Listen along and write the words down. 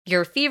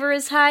Your fever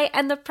is high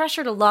and the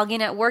pressure to log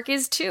in at work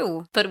is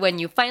too. But when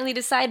you finally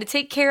decide to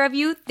take care of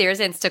you, there's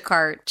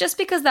Instacart. Just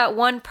because that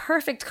one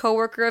perfect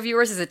coworker of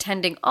yours is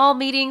attending all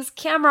meetings,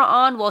 camera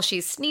on while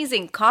she's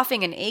sneezing,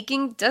 coughing, and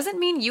aching, doesn't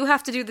mean you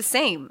have to do the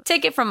same.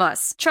 Take it from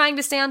us. Trying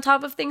to stay on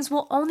top of things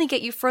will only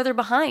get you further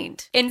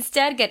behind.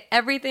 Instead, get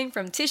everything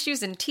from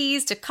tissues and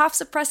teas to cough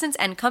suppressants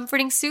and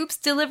comforting soups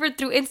delivered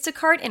through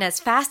Instacart in as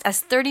fast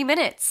as 30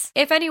 minutes.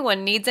 If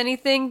anyone needs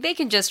anything, they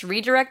can just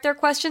redirect their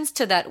questions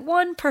to that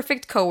one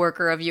perfect coworker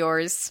of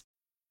yours.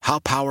 How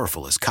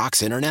powerful is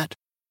Cox Internet?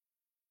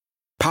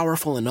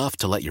 Powerful enough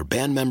to let your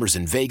band members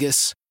in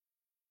Vegas,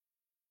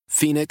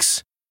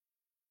 Phoenix,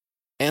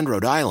 and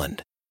Rhode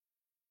Island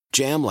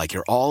jam like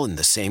you're all in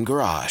the same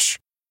garage.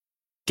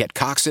 Get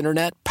Cox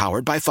Internet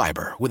powered by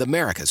fiber with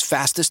America's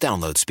fastest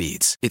download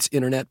speeds. It's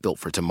internet built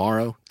for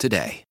tomorrow,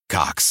 today.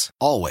 Cox,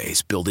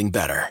 always building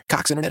better.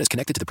 Cox Internet is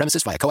connected to the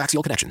premises via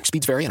coaxial connection.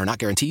 Speeds vary and are not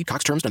guaranteed.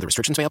 Cox terms and other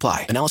restrictions may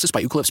apply. Analysis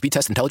by Ookla Speed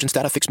Test Intelligence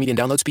Data. Fixed median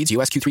download speeds.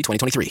 US Q3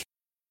 2023.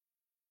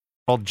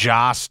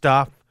 Ja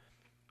stuff.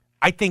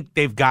 I think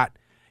they've got,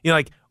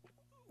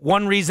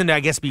 one reason to, I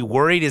guess, be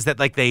worried is that,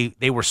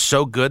 they were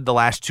so good the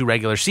last two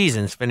regular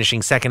seasons,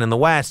 finishing second in the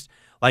West.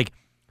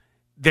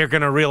 They're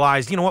going to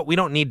realize, you know what, we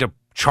don't need to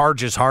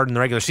charge as hard in the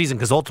regular season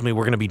because ultimately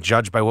we're going to be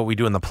judged by what we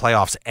do in the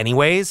playoffs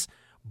anyways.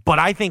 But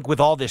I think with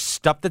all this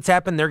stuff that's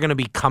happened, they're going to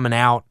be coming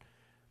out,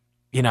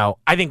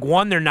 I think,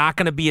 one, they're not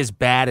going to be as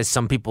bad as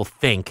some people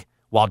think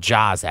while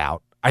Ja's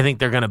out. I think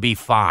they're going to be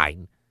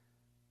fine.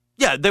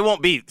 Yeah, they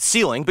won't be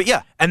ceiling, but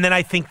yeah. And then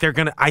I think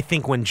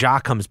when Ja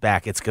comes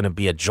back, it's going to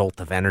be a jolt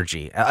of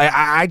energy.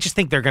 I just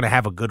think they're going to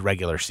have a good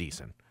regular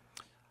season.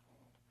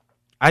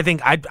 I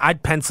think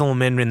I'd pencil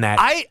them in that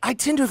I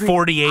tend to agree.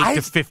 48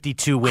 to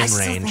 52 win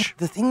range.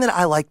 The thing that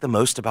I like the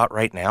most about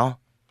right now,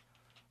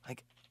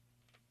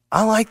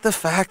 I like the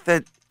fact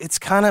that it's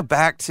kind of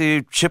back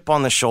to chip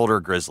on the shoulder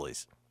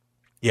Grizzlies.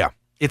 Yeah.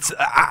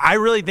 I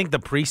really think the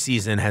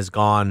preseason has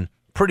gone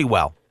pretty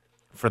well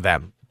for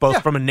them,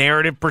 both from a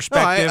narrative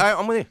perspective. No,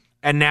 I'm with you.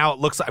 And now it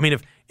looks like,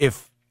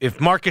 if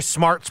Marcus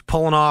Smart's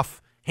pulling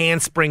off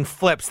handspring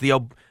flips,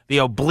 the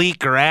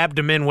oblique or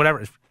abdomen,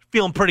 whatever,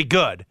 feeling pretty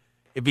good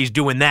if he's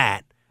doing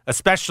that.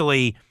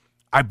 Especially,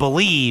 I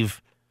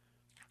believe,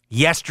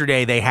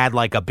 yesterday they had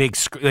a big,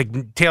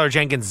 Taylor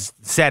Jenkins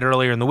said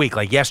earlier in the week,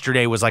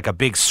 yesterday was a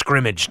big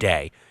scrimmage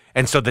day.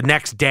 And so the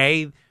next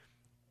day,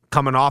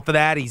 coming off of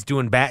that, he's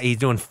doing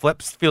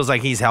flips, feels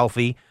like he's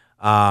healthy.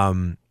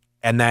 And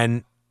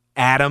then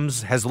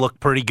Adams has looked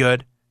pretty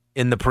good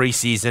in the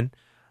preseason.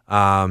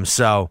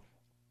 So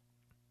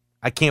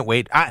I can't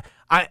wait.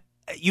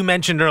 You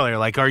mentioned earlier,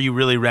 are you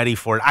really ready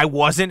for it? I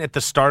wasn't at the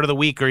start of the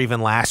week or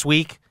even last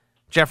week,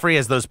 Jeffrey,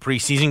 as those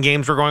preseason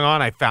games were going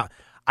on.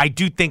 I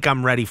do think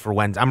I'm ready for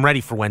Wednesday. I'm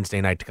ready for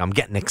Wednesday night to come. I'm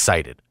getting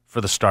excited for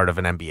the start of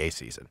an NBA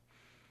season.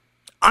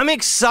 I'm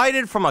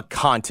excited from a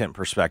content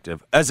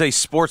perspective. As a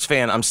sports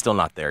fan, I'm still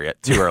not there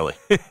yet. Too early.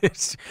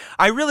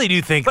 I really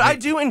do think. But I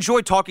do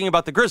enjoy talking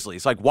about the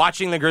Grizzlies,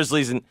 watching the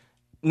Grizzlies and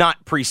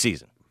not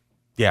preseason.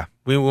 Yeah,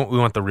 we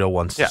want the real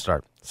ones to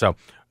start. So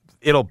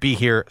it'll be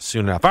here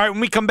soon enough. All right,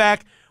 when we come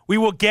back, we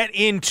will get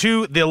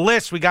into the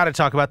list. We got to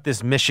talk about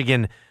this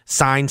Michigan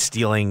sign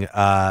stealing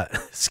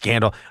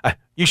scandal.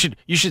 You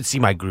should see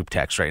my group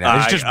text right now.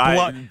 It's just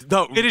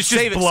it is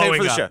just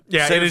blowing up. Show.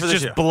 Yeah, it is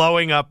just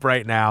blowing up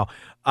right now.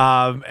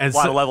 And a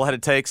lot of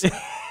level-headed takes. a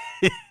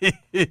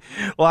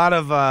lot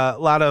of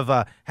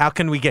how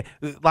can we get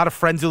a lot of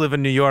friends who live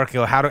in New York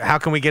go, how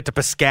can we get to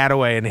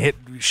Piscataway and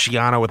hit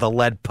Shiana with a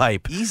lead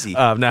pipe? Easy.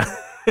 No.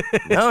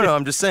 no,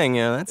 I'm just saying,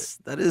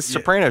 that is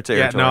Soprano territory.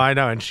 Yeah, no, I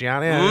know. And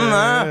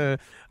Shiana.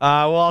 We'll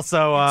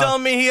also you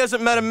telling me he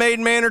hasn't met a maid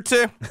man or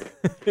two?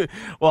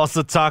 We'll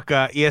also talk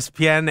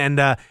ESPN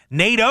and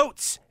Nate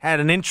Oats had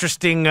an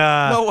interesting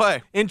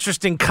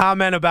interesting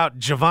comment about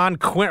Javon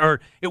Quinn,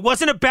 or it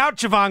wasn't about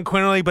Javon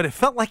Quinterly, but it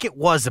felt like it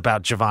was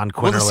about Javon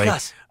Quinterly. We'll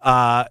discuss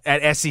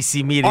at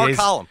SEC Media our Days.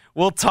 Column.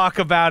 We'll talk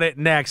about it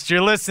next.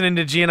 You're listening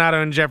to Giannato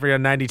and Jeffrey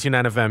on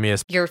 92.9 FM.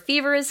 Yes. Your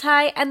fever is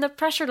high and the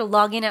pressure to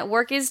log in at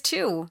work is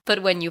too.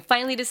 But when you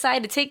finally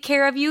decide to take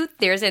care of you,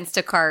 there's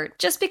Instacart.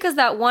 Just because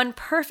that one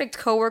perfect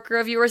coworker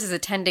of yours is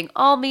attending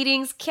all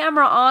meetings,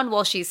 camera on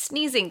while she's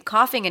sneezing,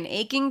 coughing, and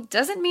aching,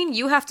 doesn't mean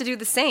you have to do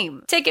the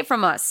same. Take it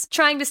from us.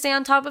 Trying to stay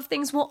on top of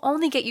things will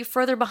only get you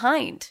further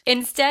behind.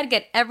 Instead,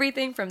 get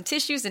everything from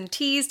tissues and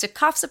teas to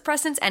cough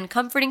suppressants and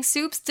comforting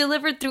soups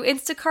delivered through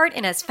Instacart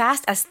in as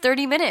fast as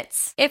 30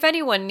 minutes. If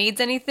anyone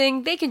needs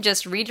anything, they can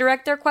just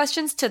redirect their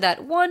questions to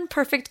that one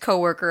perfect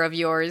coworker of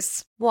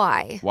yours.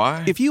 Why?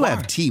 If you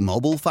have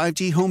T-Mobile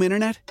 5G home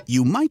internet,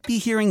 you might be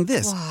hearing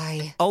this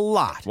Why? a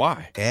lot.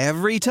 Why?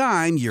 Every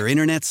time your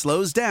internet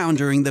slows down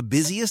during the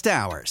busiest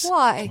hours.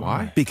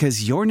 Why?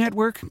 Because your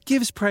network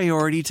gives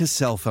priority to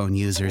cell phone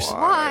users.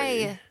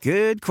 Why?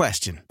 Good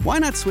question. Why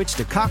not switch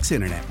to Cox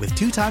Internet with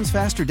 2 times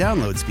faster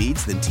download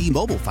speeds than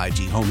T-Mobile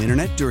 5G home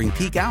internet during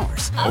peak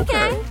hours?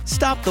 Okay.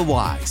 Stop the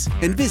whys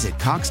and visit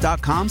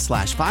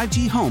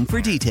cox.com/5G home for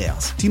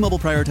details. T-Mobile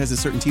prioritizes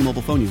certain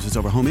T-Mobile phone users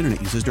over home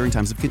internet users during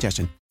times of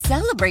congestion.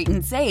 Celebrate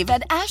and save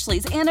at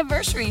Ashley's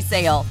Anniversary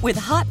Sale. With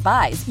Hot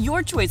Buys,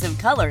 your choice of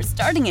colors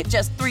starting at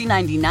just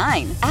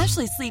 $3.99.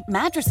 Ashley Sleep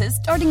mattresses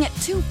starting at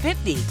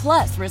 $2.50.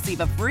 Plus,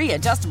 receive a free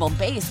adjustable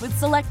base with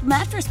select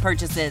mattress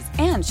purchases.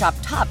 And shop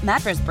top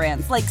mattress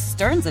brands like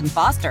Stearns &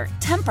 Foster,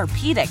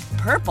 Tempur-Pedic,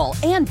 Purple,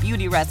 and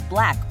Beautyrest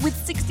Black with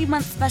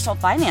 60-month special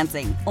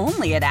financing.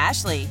 Only at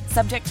Ashley.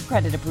 Subject to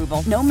credit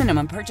approval. No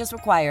minimum purchase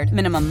required.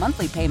 Minimum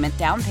monthly payment,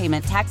 down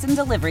payment, tax, and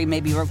delivery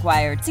may be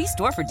required. See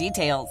store for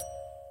details.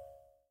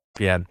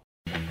 Yeah.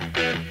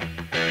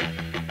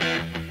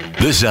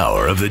 This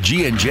hour of the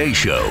G&J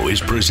Show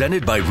is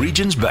presented by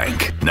Regions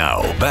Bank.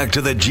 Now, back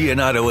to the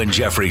Giannotto and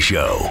Jeffrey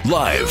Show,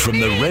 live from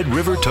the Red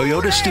River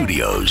Toyota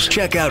Studios.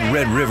 Check out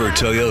Red River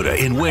Toyota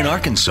in Wynn,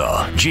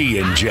 Arkansas.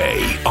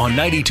 G&J on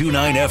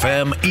 92.9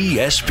 FM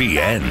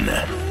ESPN.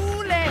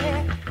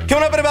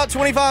 Coming up in about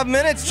 25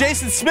 minutes,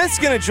 Jason Smith's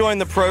going to join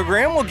the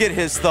program. We'll get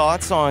his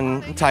thoughts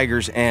on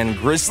Tigers and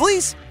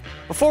Grizzlies.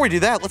 Before we do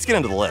that, let's get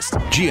into the list.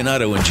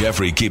 Giannotto and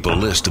Jeffrey keep a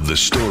list of the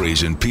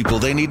stories and people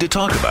they need to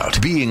talk about.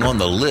 Being on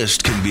the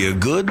list can be a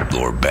good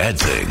or bad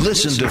thing.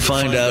 Listen to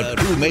find out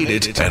who made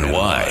it and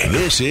why.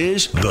 This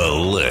is The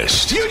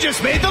List. You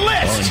just made the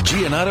list! On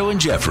Giannotto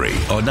and Jeffrey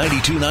on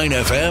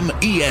 92.9 FM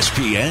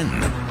ESPN.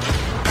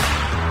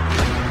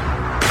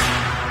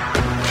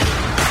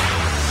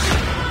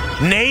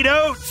 Nate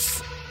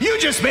Oats. You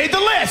just made the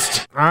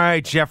list! All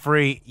right,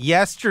 Jeffrey.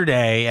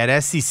 Yesterday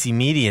at SEC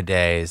Media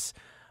Days,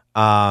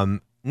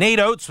 Nate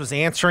Oats was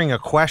answering a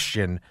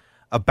question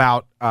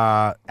about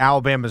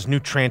Alabama's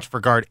new transfer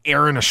guard,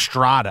 Aaron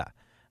Estrada.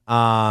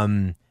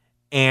 And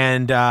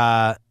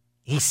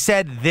he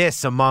said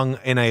this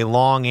in a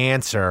long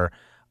answer.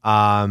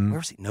 Where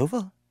was he?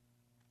 Nova?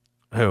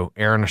 Who?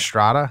 Aaron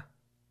Estrada?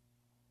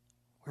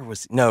 Where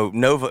was he? No,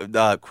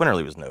 Nova.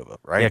 Quinterly was Nova,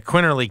 right? Yeah,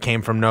 Quinterly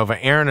came from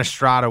Nova. Aaron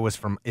Estrada is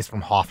from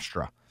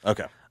Hofstra.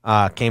 Okay.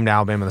 Came to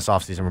Alabama this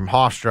offseason from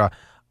Hofstra.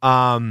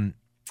 And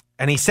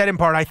he said in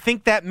part, I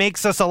think that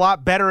makes us a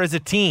lot better as a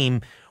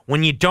team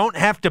when you don't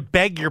have to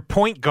beg your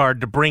point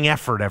guard to bring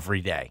effort every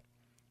day.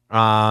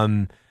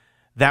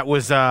 That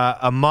was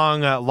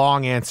among a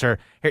long answer.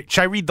 Here,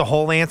 should I read the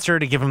whole answer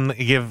to give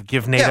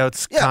Nate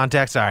Oats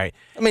context? All right.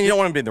 I mean, you don't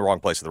want to be in the wrong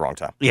place at the wrong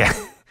time. Yeah.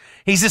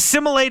 He's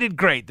assimilated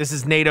great. This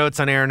is Nate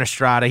Oats on Aaron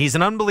Estrada. He's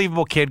an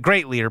unbelievable kid,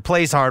 great leader,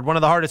 plays hard, one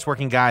of the hardest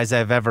working guys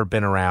I've ever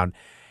been around.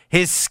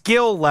 His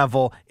skill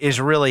level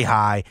is really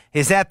high.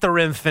 His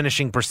at-the-rim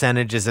finishing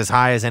percentage is as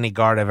high as any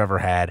guard I've ever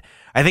had.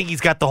 I think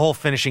he's got the whole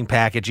finishing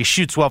package. He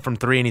shoots well from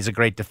three, and he's a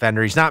great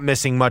defender. He's not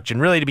missing much, and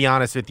really, to be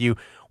honest with you,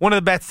 one of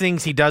the best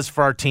things he does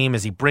for our team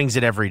is he brings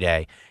it every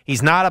day.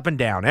 He's not up and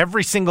down.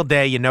 Every single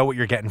day, you know what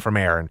you're getting from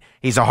Aaron.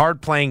 He's a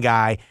hard-playing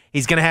guy.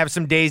 He's going to have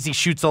some days he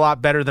shoots a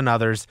lot better than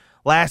others.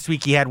 Last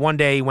week, he had one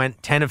day he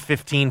went 10 of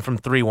 15 from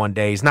three one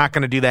day. He's not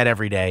going to do that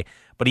every day,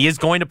 but he is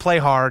going to play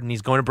hard, and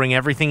he's going to bring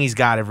everything he's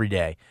got every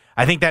day.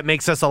 I think that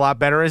makes us a lot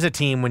better as a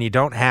team when you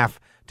don't have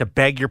to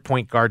beg your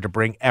point guard to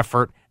bring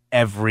effort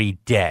every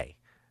day.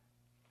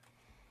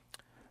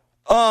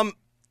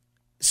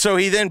 So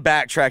he then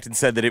backtracked and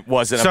said that it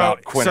wasn't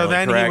about Quinterly, So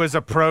then correct? he was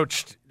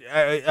approached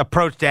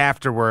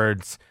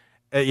afterwards,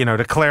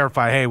 to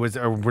clarify. Hey,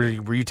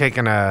 were you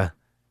taking a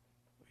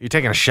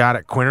shot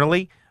at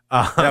Quinterly?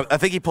 I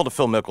think he pulled a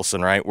Phil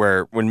Mickelson, right?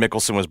 Where when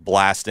Mickelson was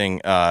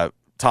blasting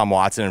Tom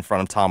Watson in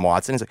front of Tom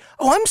Watson, he's like,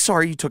 "Oh, I'm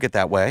sorry you took it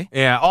that way."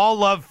 Yeah, all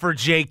love for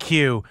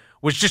JQ.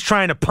 Was just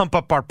trying to pump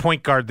up our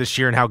point guard this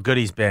year and how good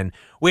he's been.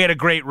 We had a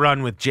great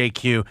run with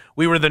JQ.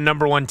 We were the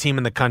number one team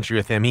in the country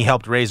with him. He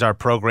helped raise our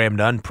program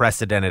to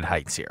unprecedented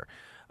heights here.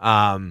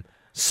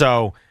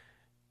 So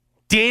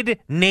did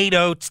Nate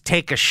Oats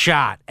take a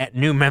shot at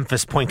new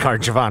Memphis point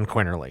guard Javon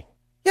Quinterly?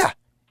 Yeah,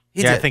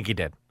 he did. I think he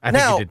did. I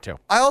think he did too.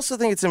 I also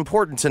think it's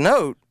important to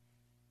note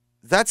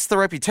that's the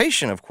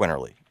reputation of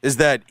Quinterly, is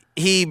that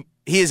he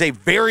is a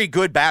very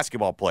good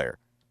basketball player,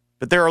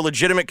 but there are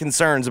legitimate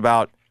concerns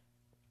about,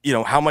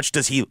 how much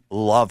does he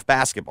love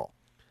basketball?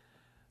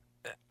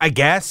 I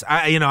guess.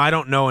 I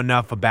don't know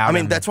enough about him. I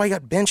mean, that's why he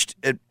got benched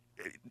at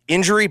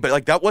injury,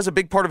 but that was a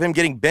big part of him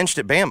getting benched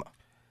at Bama.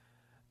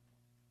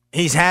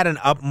 He's had an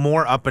up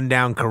and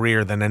down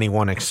career than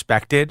anyone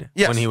expected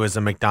when he was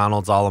a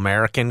McDonald's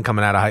All-American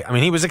coming out of high. I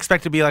mean, he was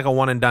expected to be like a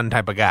one and done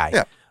type of guy.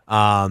 Yeah.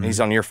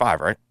 He's on year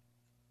 5, right?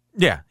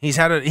 Yeah. This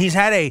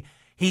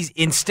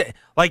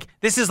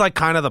is like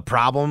kind of the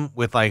problem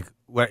with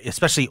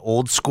especially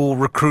old school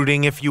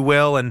recruiting, if you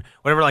will, and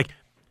whatever. Like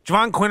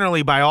Javon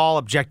Quinterly, by all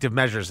objective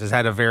measures, has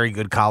had a very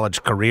good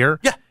college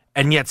career. Yeah.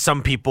 And yet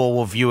some people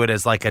will view it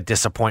as like a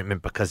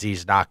disappointment because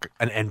he's not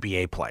an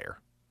NBA player.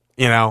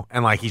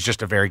 And he's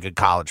just a very good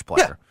college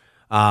player.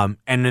 Yeah.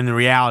 And in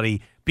reality,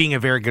 being a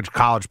very good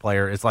college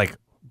player is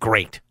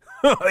great.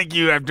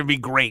 You have to be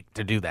great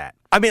to do that.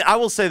 I mean, I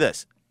will say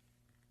this.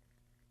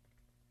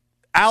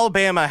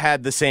 Alabama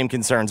had the same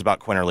concerns about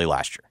Quinterly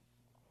last year.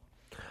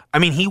 I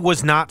mean, he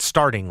was not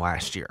starting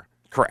last year.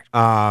 Correct.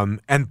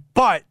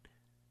 But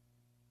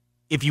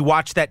if you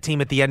watch that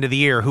team at the end of the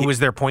year, who was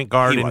their point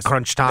guard in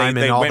crunch time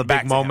and all the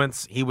big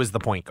moments? He was the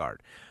point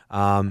guard.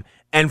 And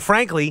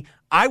frankly,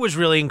 I was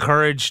really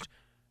encouraged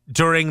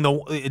during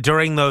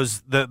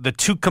the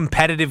two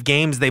competitive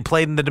games they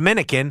played in the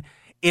Dominican,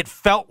 it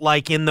felt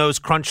like in those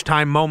crunch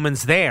time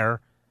moments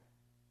there,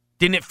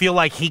 didn't it feel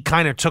like he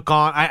kind of took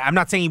on? I'm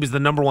not saying he was the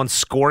number one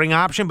scoring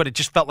option, but it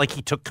just felt like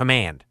he took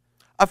command.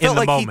 I felt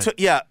like moment. he took.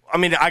 Yeah, I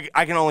mean,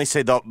 I can only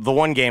say the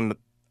one game.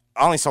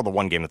 I only saw the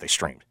one game that they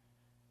streamed,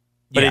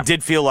 but it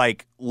did feel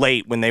like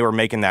late when they were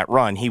making that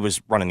run, he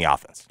was running the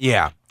offense.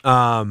 Yeah.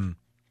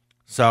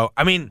 So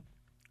I mean,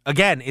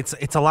 again,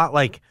 it's a lot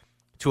like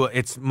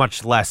it's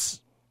much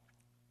less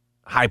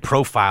high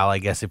profile, I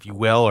guess, if you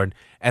will,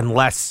 and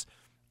less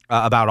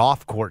about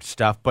off court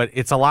stuff. But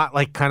it's a lot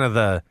like kind of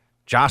the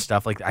Josh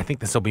stuff. Like I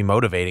think this will be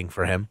motivating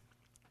for him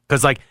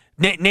because like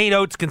Nate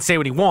Oats can say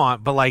what he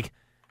wants, but like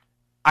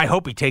I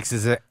hope he takes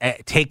it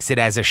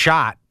as a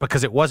shot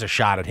because it was a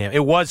shot at him.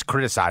 It was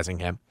criticizing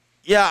him.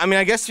 Yeah, I mean,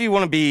 I guess if you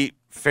want to be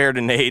fair to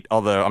Nate,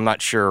 although I'm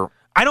not sure.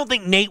 I don't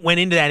think Nate went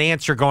into that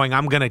answer going,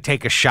 I'm going to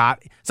take a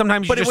shot.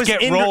 Sometimes you just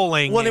get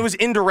rolling. Well, it was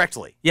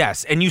indirectly.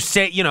 Yes, and you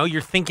say,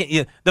 you're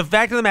thinking. The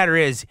fact of the matter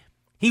is,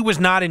 he was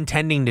not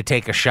intending to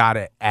take a shot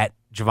at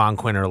Javon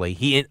Quinterly.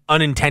 He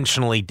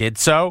unintentionally did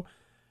so,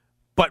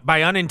 but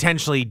by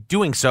unintentionally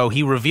doing so,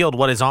 he revealed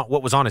what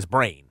was on his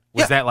brain.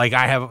 Was that like,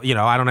 I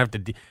don't have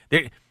to.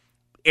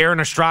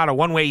 Aaron Estrada,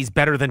 one way he's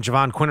better than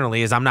Javon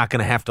Quinterly is I'm not going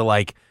to have to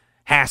like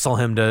hassle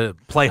him to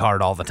play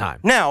hard all the time.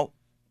 Now,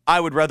 I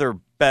would rather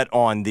bet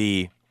on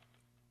the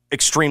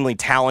extremely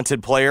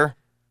talented player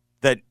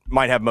that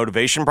might have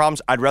motivation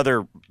problems. I'd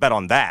rather bet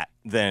on that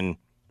than,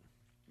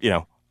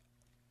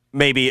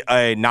 maybe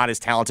a not as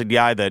talented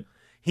guy that.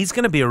 He's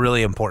going to be a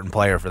really important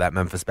player for that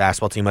Memphis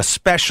basketball team,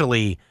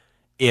 especially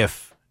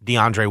if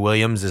DeAndre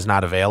Williams is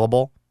not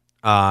available.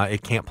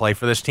 It can't play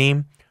for this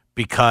team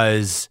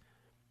because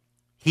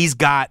he's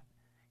got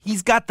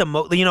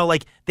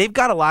the they've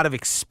got a lot of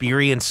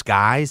experienced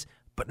guys,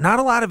 but not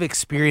a lot of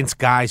experienced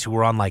guys who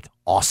are on like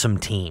awesome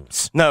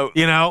teams. No,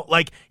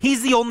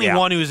 he's the only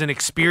one who's an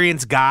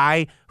experienced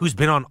guy who's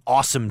been on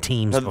awesome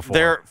teams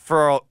before.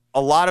 For a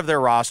lot of their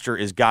roster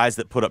is guys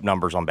that put up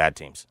numbers on bad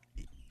teams.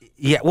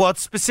 Yeah, well,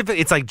 it's specific.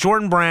 It's like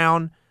Jordan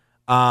Brown.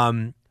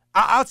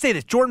 I'll say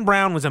this: Jordan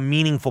Brown was a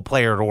meaningful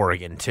player at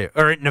Oregon too,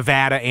 or at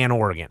Nevada and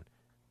Oregon.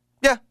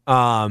 Yeah.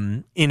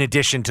 In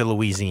addition to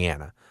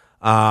Louisiana.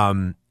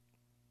 Jaquan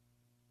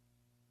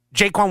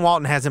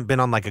Walton hasn't been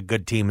on like a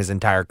good team his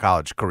entire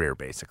college career,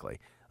 basically.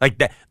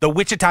 Like the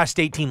Wichita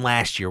State team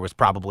last year was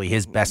probably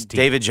his best team.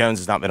 David Jones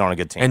has not been on a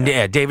good team.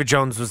 And David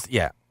Jones was,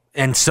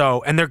 and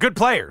they're good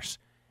players.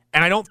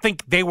 And I don't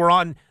think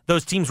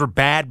those teams were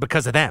bad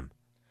because of them.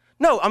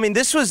 No, I mean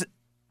this was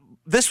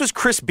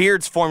Chris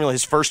Beard's formula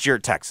his first year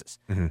at Texas.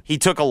 Mm-hmm. He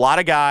took a lot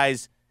of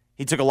guys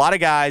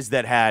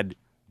that had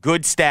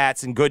good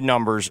stats and good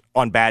numbers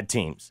on bad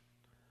teams.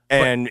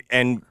 And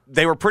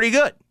they were pretty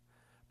good.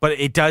 But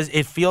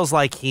it feels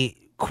like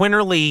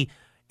Quinterly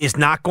is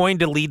not going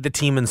to lead the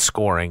team in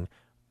scoring.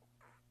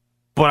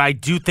 But I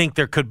do think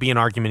there could be an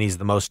argument he's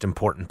the most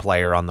important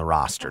player on the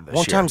roster this year.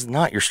 One time's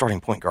not your starting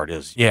point guard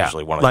is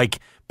usually one of them.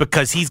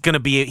 Because he's going to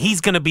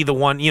be the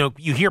one, you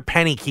hear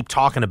Penny keep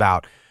talking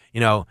about,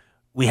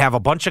 we have a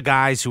bunch of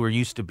guys who are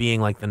used to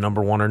being like the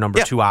number one or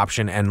number two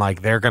option, and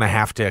like they're going to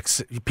have to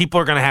people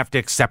are going to have to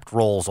accept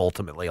roles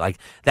ultimately. Like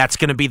that's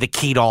going to be the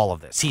key to all of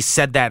this. He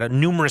said that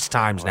numerous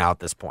times now at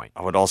this point.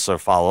 I would also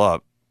follow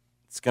up.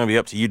 It's going to be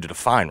up to you to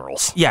define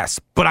roles. Yes,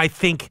 but I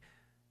think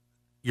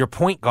your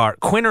point guard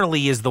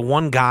Quinterly is the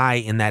one guy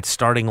in that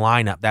starting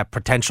lineup, that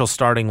potential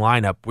starting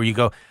lineup, where you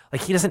go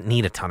like he doesn't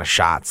need a ton of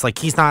shots. Like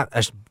he's not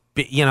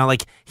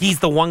he's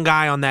the one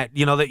guy on that.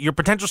 That your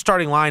potential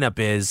starting lineup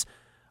is.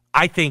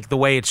 I think the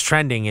way it's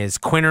trending is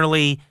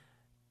Quinterly,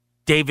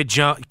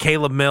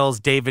 Caleb Mills,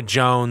 David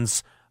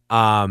Jones,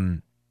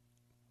 and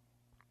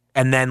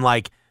then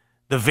like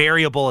the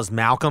variable is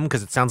Malcolm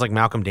because it sounds like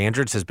Malcolm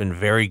Dandridge has been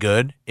very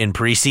good in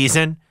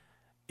preseason.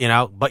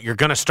 But you're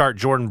going to start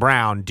Jordan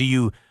Brown. Do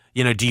you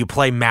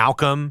play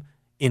Malcolm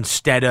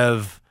instead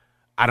of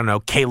I don't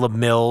know Caleb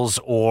Mills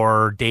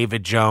or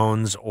David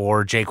Jones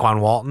or Jaquan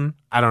Walton?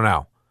 I don't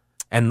know.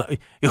 And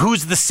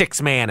who's the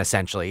sixth man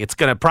essentially? It's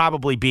going to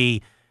probably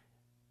be.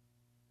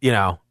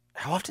 How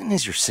often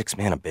is your sixth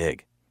man a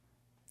big?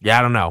 Yeah,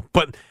 I don't know.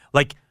 But,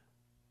 like,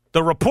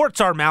 the reports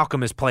are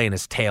Malcolm is playing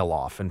his tail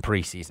off in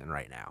preseason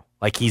right now.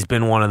 Like, he's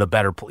been one of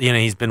the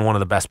he's been one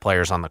of the best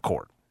players on the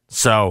court.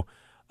 So,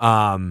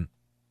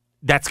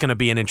 that's going to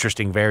be an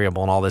interesting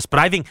variable in all this. But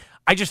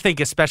I just think,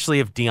 especially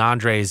if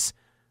DeAndre's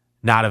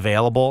not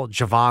available,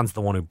 Javon's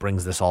the one who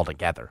brings this all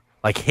together.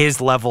 Like,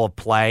 his level of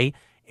play,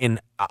 in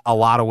a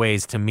lot of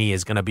ways, to me,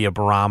 is going to be a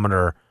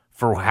barometer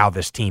for how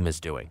this team is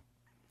doing.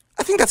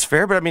 I think that's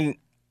fair, but I mean,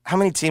 how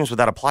many teams would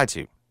that apply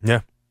to?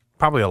 Yeah,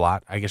 probably a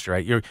lot. I guess you're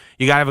right. You got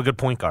to have a good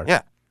point guard.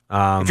 Yeah.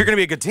 If you're going to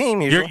be a good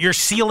team, your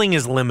ceiling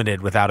is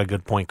limited without a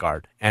good point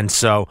guard, and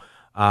so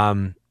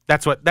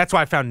that's why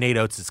I found Nate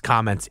Oates'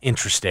 comments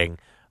interesting.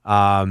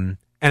 And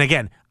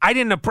again, I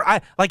didn't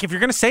like if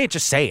you're going to say it,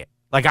 just say it.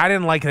 Like I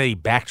didn't like that he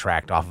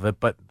backtracked off of it,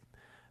 but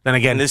Then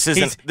again, he's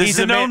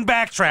a known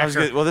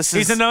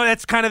backtracker.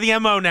 That's kind of the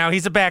MO now.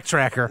 He's a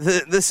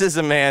backtracker. This is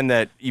a man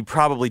that you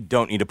probably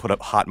don't need to put a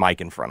hot mic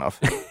in front of.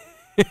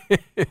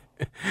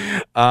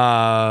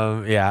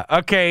 Yeah.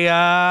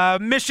 Okay.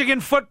 Michigan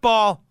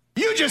football.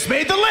 You just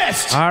made the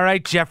list. All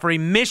right, Jeffrey.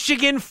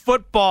 Michigan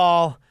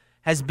football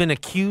has been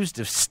accused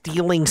of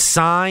stealing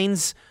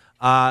signs.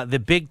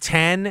 The Big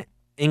Ten,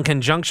 in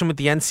conjunction with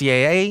the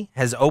NCAA,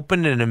 has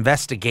opened an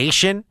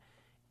investigation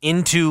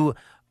into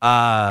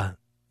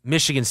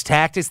Michigan's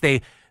tactics.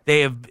 It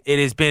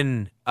has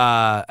been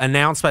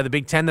announced by the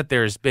Big Ten that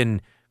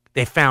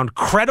they found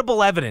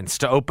credible evidence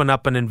to open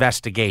up an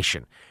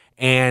investigation.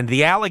 And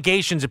the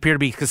allegations appear to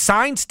be, because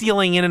sign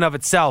stealing in and of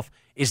itself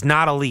is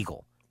not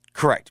illegal.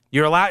 Correct.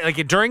 You're allowed,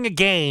 like during a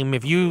game,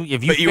 if you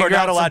but you are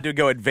not allowed to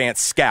go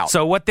advanced scout.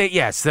 So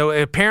so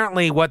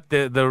apparently what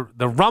the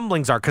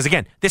rumblings are, because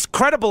again, this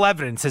credible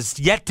evidence has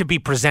yet to be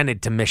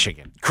presented to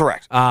Michigan.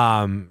 Correct.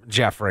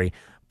 Jeffrey.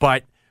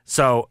 But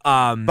so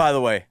by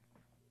the way,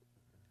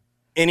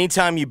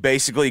 anytime you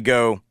basically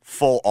go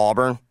full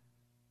Auburn,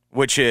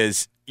 which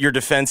is your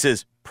defense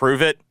is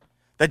prove it,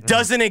 that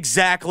doesn't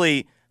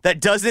exactly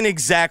get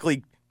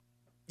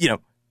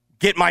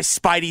my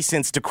spidey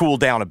sense to cool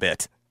down a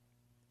bit.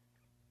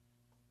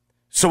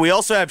 So we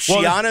also have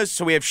Schiano's.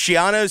 So we have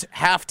Schiano's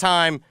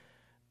halftime,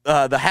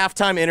 the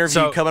halftime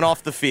interview coming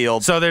off the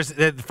field. So there's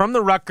from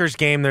the Rutgers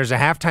game. There's a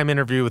halftime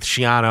interview with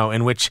Schiano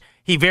in which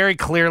he very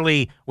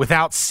clearly,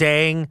 without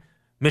saying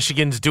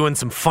Michigan's doing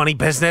some funny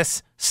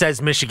business,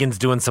 says Michigan's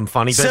doing some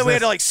funny business. So we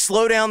had to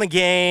slow down the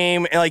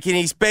game, and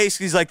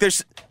he's like,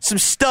 there's some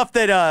stuff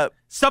that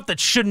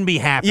shouldn't be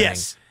happening.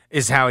 Yes.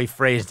 Is how he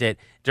phrased it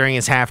during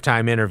his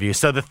halftime interview.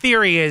 So the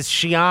theory is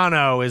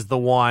Schiano is the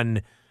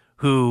one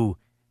who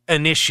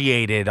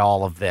initiated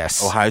all of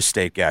this. Ohio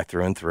State guy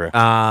through and through.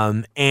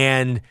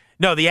 And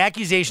no, the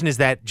accusation is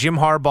that Jim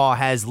Harbaugh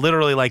has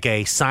literally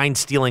a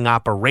sign-stealing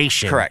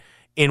operation. Correct.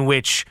 In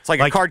which it's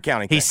like a card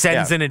counting thing. He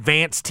sends an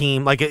advance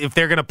team. If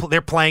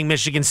they're playing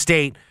Michigan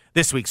State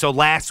this week. So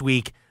last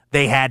week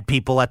they had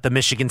people at the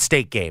Michigan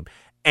State game.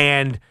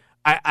 And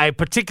I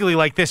particularly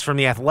like this from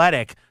The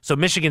Athletic. So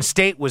Michigan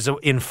State was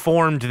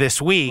informed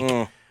this week,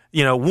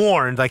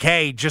 warned,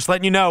 hey, just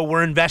letting you know,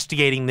 we're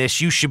investigating this.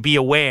 You should be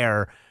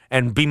aware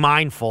and be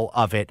mindful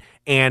of it.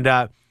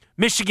 And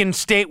Michigan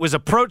State was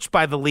approached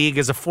by the league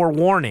as a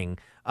forewarning.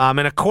 And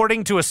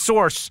according to a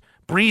source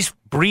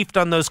briefed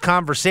on those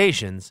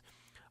conversations,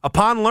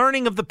 upon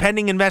learning of the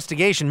pending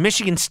investigation,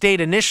 Michigan State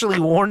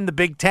initially warned the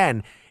Big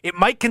Ten it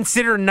might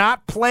consider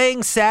not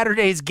playing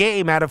Saturday's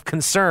game out of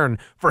concern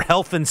for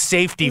health and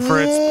safety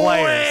for its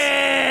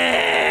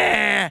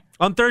players.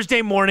 On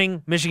Thursday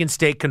morning, Michigan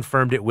State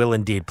confirmed it will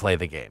indeed play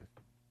the game.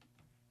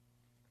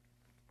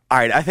 All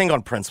right, I think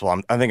on principle,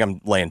 I think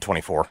I'm laying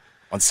 24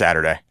 on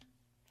Saturday.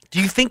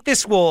 Do you think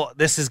this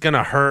is going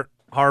to hurt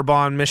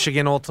Harbaugh and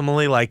Michigan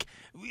ultimately?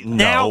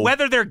 Now,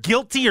 whether they're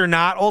guilty or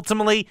not,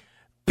 ultimately,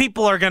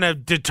 people are going to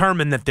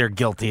determine that they're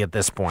guilty at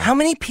this point. How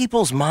many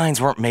people's minds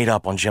weren't made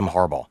up on Jim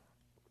Harbaugh?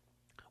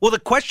 Well, the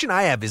question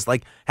I have is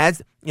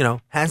has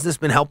this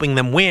been helping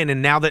them win?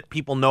 And now that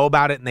people know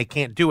about it and they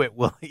can't do it,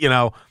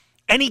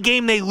 any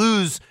game they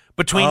lose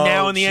between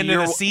now and the end of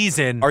the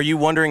season. Are you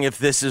wondering if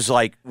this is the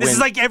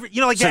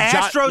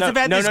Astros have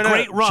had this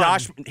great run.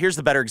 Josh, here's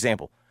the better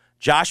example.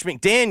 Josh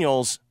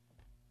McDaniels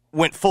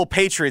went full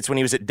Patriots when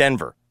he was at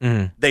Denver.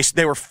 Mm-hmm.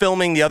 They were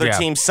filming the other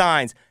team's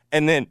signs,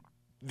 and then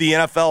the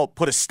NFL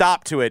put a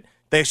stop to it.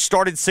 They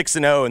started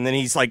 6-0, and then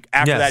he's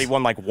after that he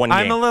won one game.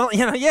 I'm a little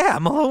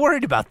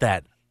worried about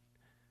that.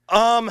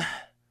 I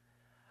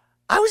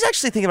was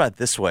actually thinking about it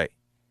this way.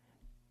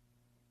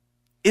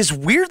 Is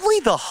weirdly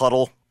the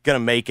huddle going to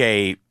make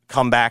a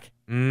comeback?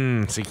 So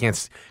you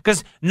can't,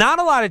 because not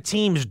a lot of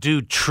teams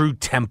do true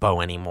tempo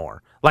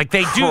anymore.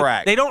 They do,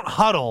 Correct. They don't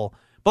huddle.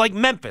 But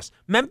Memphis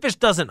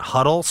doesn't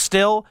huddle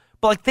still.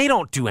 But they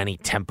don't do any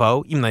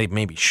tempo, even though they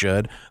maybe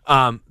should.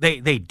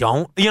 They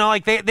don't.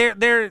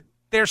 They're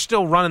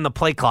still running the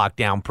play clock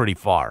down pretty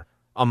far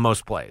on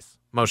most plays,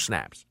 most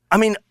snaps. I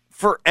mean,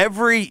 for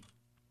every.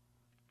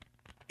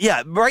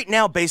 Yeah, right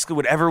now, basically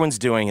what everyone's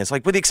doing is,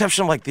 with the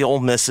exception of, the Ole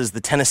Misses, the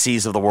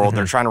Tennessees of the world,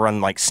 they're trying to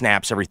run,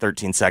 snaps every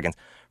 13 seconds.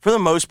 For the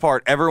most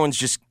part, everyone's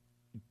just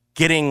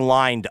getting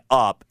lined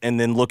up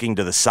and then looking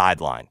to the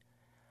sideline.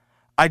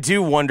 I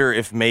do wonder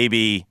if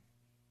maybe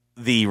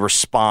the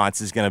response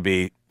is going to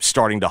be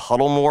starting to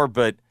huddle more,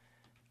 but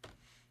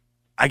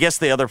I guess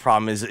the other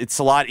problem is it's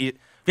a lot. If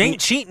you ain't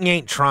cheating, you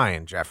ain't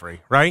trying, Jeffrey,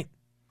 right?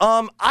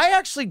 I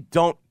actually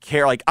don't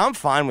care. I'm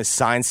fine with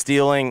sign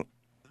stealing.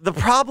 The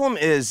problem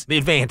is the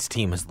advanced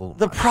team is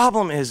the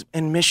problem is,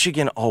 and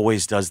Michigan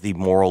always does the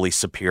morally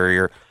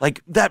superior,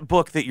 that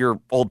book that your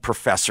old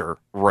professor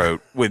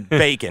wrote with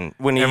Bacon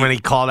when he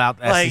called out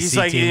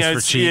SEC teams for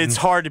cheating. It's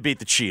hard to beat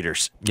the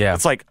cheaters. Yeah,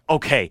 it's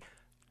okay.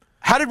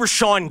 How did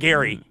Rashawn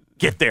Gary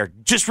get there?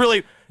 Just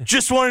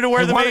wanted to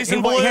wear the maize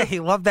and blue. Yeah, he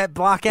loved that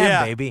block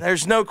end, baby.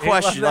 There's no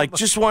question.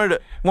 Just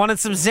wanted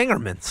some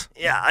Zingermans.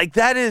 Yeah,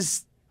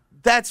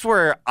 that's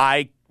where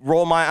I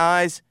roll my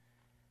eyes.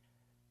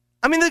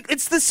 I mean,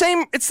 it's the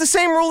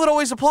same rule that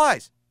always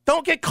applies.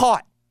 Don't get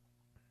caught.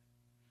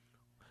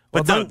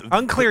 But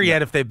unclear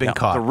yet if they've been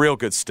caught. The real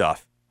good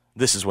stuff.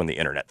 This is when the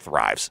internet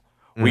thrives.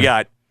 We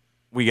got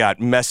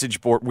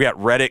message board. We got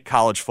Reddit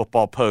college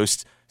football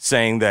posts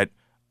saying that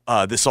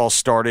this all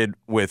started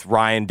with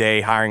Ryan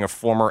Day hiring a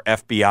former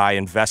FBI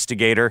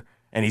investigator,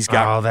 and he's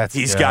got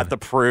got the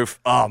proof.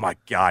 Oh my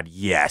God,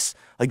 yes!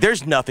 Like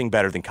there's nothing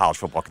better than college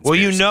football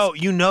conspiracies. Well,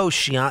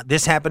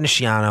 this happened to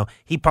Schiano.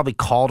 He probably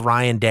called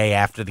Ryan Day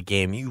after the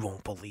game. You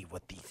won't believe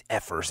what these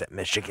effers at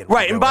Michigan were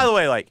right. doing. And by the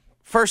way, like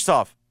first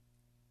off,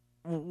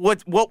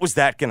 what was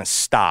that going to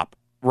stop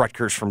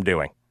Rutgers from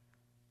doing?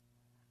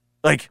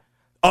 Like,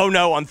 oh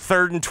no, on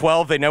 3rd and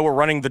 12, they know we're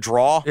running the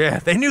draw. Yeah,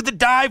 they knew the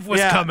dive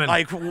was coming.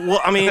 Like, well,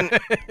 I mean,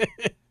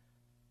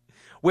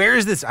 where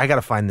is this? I got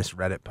to find this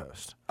Reddit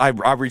post. I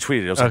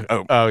retweeted it. I was like,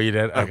 oh, you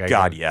did? Okay,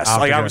 God, good. yes.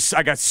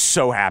 I got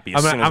so happy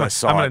as soon as I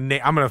saw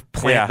it. I'm gonna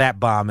plant that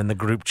bomb in the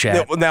group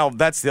chat. Now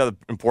that's the other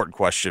important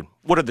question.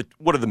 What are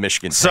the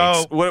Michigan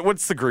takes?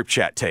 What's the group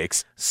chat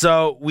takes?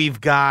 So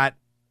we've got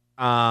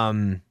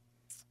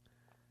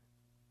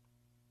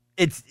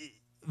it's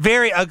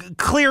very a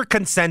clear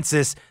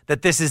consensus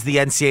that this is the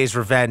NCAA's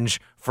revenge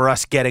for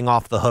us getting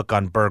off the hook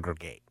on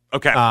Burgergate.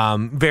 Okay.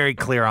 Very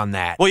clear on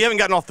that. Well, you haven't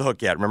gotten off the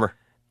hook yet, remember?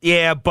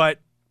 Yeah, but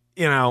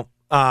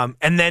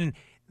and then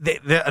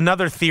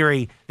another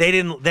theory, the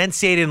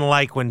NCAA didn't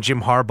like when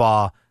Jim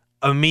Harbaugh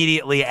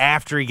immediately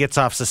after he gets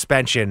off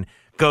suspension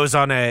goes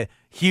on a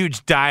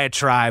huge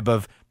diatribe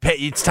of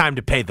it's time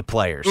to pay the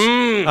players.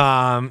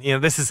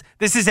 This is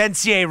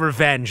NCAA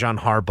revenge on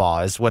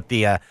Harbaugh is what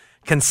the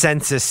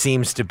consensus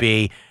seems to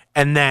be,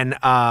 and then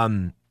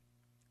also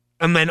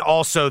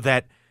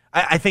that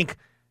I think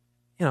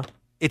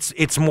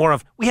it's more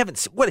of we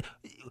haven't what.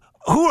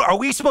 Who are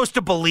we supposed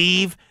to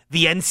believe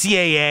the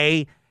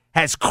NCAA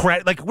has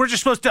credit? Like we're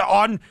just supposed to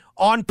on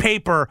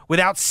paper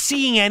without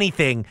seeing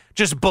anything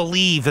just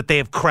believe that they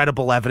have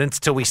credible evidence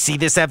till we see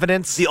this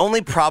evidence. The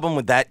only problem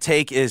with that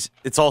take is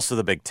it's also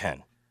the Big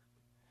Ten.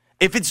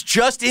 If it's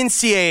just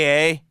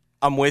NCAA,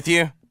 I'm with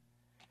you.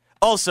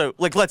 Also,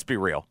 like let's be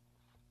real.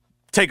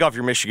 Take off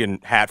your Michigan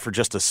hat for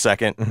just a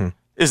second. Mm-hmm.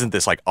 Isn't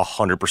this like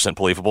 100%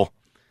 believable?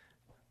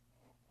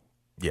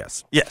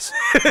 Yes. Yes.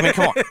 I mean,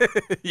 come on.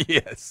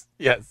 Yes.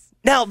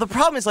 Now, the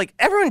problem is, like,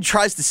 everyone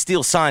tries to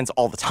steal signs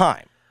all the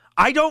time.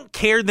 I don't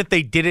care that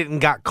they did it and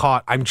got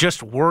caught. I'm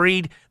just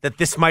worried that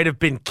this might have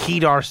been key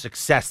to our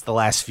success the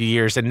last few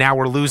years, and now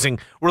we might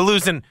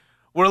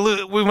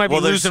be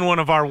losing one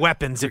of our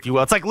weapons, if you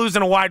will. It's like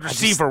losing a wide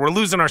receiver. We're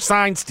losing our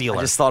sign stealer.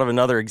 I just thought of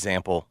another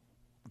example.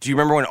 Do you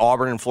remember when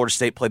Auburn and Florida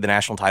State played the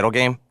national title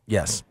game?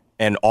 Yes.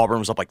 And Auburn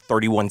was up like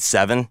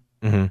 31-7?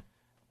 Mm-hmm.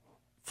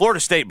 Florida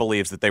State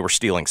believes that they were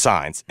stealing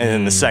signs, and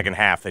in the second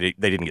half, they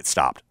didn't get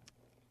stopped.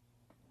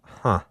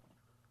 Huh?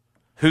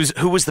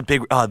 Who was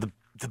the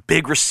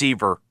big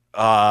receiver?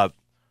 Was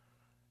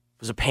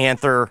a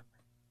Panther.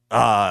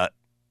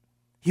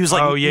 He was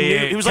like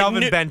He was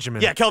Kelvin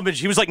Benjamin. Yeah, Kelvin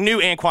Benjamin. He was like new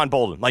Anquan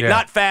Bolden,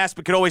 not fast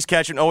but could always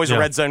catch it, and always a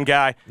red zone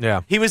guy.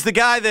 Yeah, he was the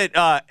guy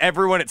that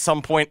everyone at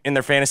some point in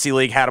their fantasy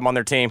league had him on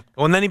their team.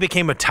 Well, and then he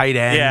became a tight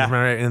end.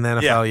 In the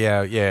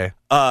NFL.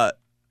 Yeah.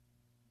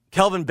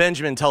 Kelvin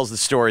Benjamin tells the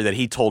story that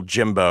he told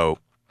Jimbo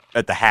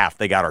at the half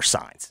they got our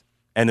signs,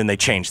 and then they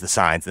changed the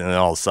signs, and then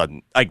all of a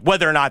sudden, like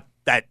whether or not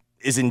that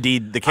is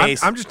indeed the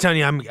case. I'm just telling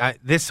you,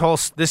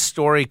 this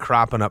story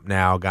cropping up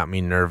now got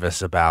me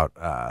nervous about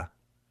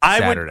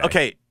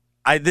Saturday.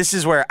 This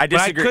is where I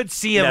disagree. But I could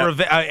see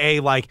a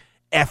like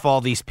F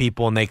all these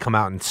people and they come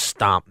out and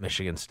stomp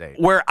Michigan State.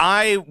 Where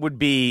I would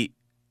be,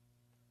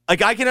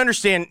 like, I can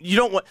understand you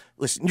don't want.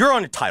 Listen, you're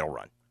on a title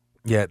run.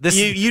 Yeah,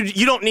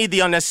 you don't need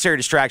the unnecessary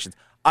distractions.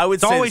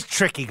 It's always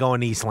tricky going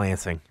to East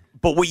Lansing.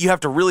 But what you have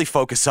to really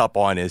focus up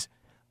on is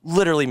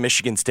literally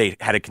Michigan State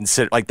had to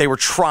consider, like they were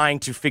trying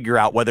to figure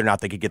out whether or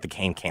not they could get the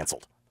game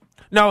canceled.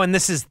 No, and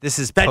this is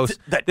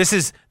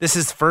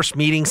first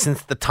meeting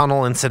since the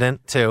tunnel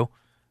incident too.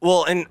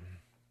 Well, and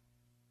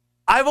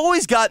I've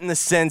always gotten the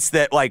sense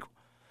that like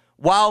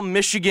while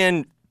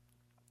Michigan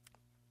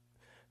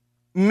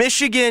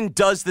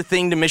does the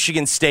thing to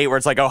Michigan State where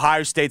it's like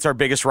Ohio State's our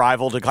biggest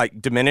rival to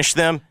like diminish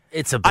them.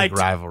 It's a big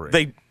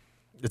rivalry.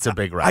 It's a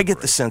big rivalry. I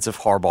get the sense if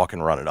Harbaugh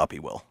can run it up, he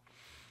will.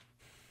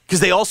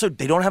 Because they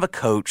don't have a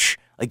coach.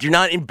 Like you're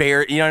not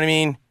embarrassed. You know what I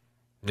mean?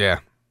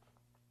 Yeah.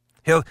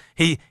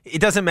 It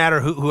doesn't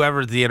matter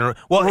whoever the interim.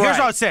 Well, here's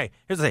what I would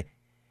say.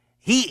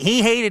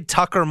 He hated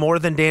Tucker more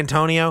than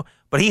D'Antonio,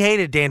 but he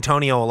hated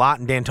D'Antonio a lot,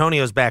 and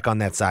D'Antonio's back on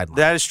that sideline.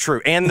 That is true.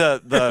 And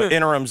the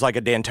interim's like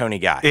a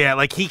D'Antoni guy. Yeah,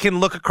 like he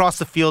can look across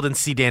the field and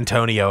see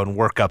D'Antonio and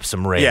work up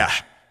some rage. Yeah.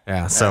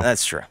 So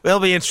that's true. It'll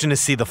be interesting to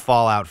see the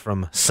fallout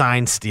from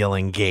sign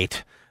stealing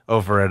gate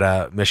over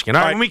at Michigan.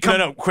 All right, when we come.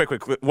 No, quick.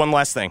 One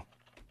last thing.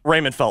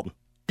 Raymond Felton.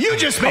 You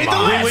just made the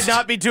list. We would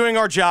not be doing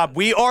our job.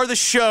 We are the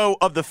show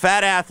of the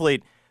fat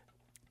athlete.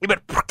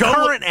 But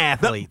current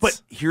athletes.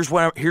 But here's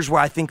where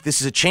I think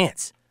this is a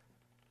chance.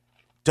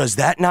 Does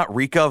that not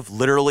reek of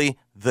literally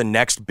the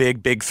next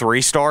big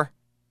 3 star?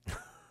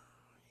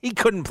 He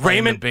couldn't play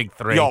in the big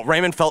three. Yo,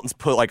 Raymond Felton's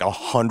put like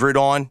 100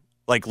 on,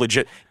 like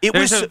legit.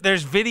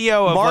 There's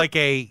video of like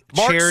a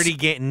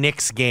charity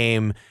Knicks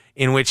game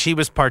in which he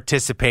was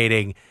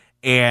participating,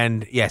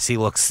 and yes, he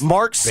looks.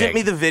 Mark big. sent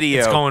me the video.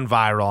 It's going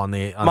viral on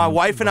the. My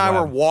wife and I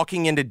were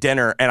walking into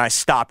dinner, and I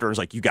stopped her. and was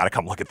like, "You got to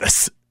come look at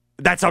this."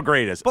 That's how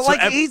great it is.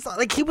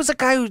 But he was a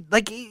guy who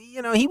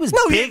he was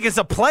big as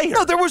a player.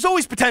 No, there was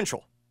always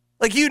potential.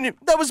 Like he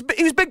was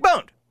big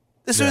boned.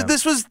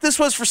 This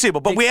was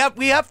foreseeable. But we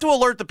have to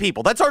alert the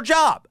people. That's our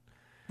job.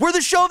 We're the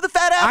show of the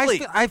fat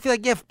athlete. I feel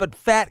like but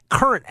fat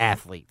current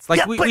athletes.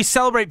 Like we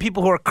celebrate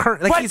people who are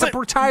current. Like he's a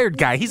retired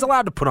guy. He's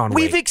allowed to put on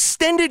weight. We've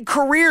extended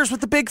careers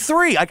with the big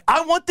three. Like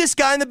I want this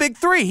guy in the big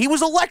three. He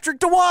was electric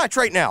to watch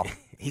right now.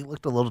 He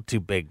looked a little too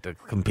big to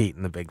compete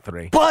in the big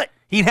three. But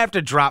he'd have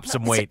to drop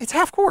some weight. It's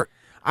half court.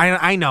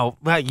 I know.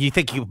 You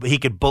think he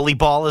could bully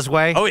ball his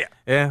way? Oh, yeah.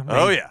 Yeah?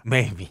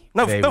 Maybe,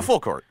 Maybe. No full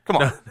court. Come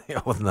on.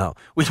 No.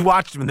 We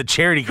watched him in the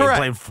charity game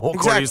playing full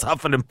court. He was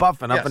huffing and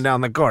puffing up and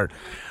down the court.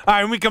 All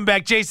right, when we come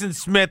back, Jason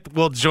Smith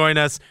will join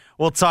us.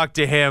 We'll talk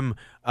to him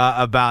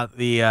about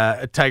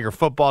the Tiger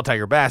football,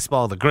 Tiger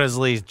basketball, the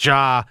Grizzlies,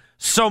 Ja.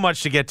 So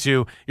much to get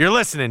to. You're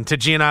listening to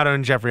Giannotto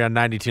and Jeffrey on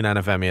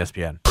 92.9 FM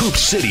ESPN. Hoop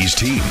City's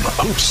team,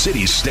 Hoop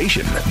City's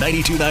station,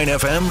 92.9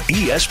 FM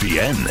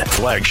ESPN.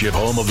 Flagship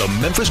home of the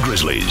Memphis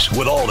Grizzlies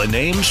with all the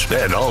names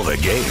and all the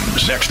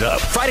games. Next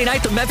up. Friday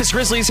night, the Memphis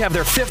Grizzlies have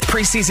their 5th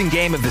preseason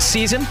game of the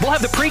season. We'll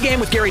have the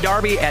pregame with Gary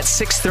Darby at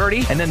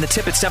 6:30 and then the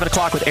tip at 7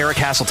 o'clock with Eric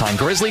Hasseltine.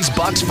 Grizzlies,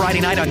 Bucks,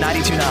 Friday night on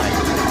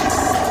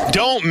 92.9.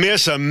 Don't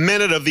miss a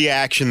minute of the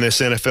action this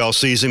NFL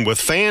season with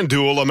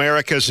FanDuel,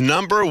 America's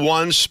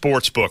 #1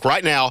 sportsbook.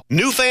 Right now,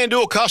 new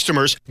FanDuel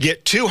customers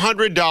get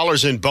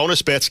 $200 in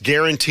bonus bets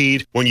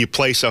guaranteed when you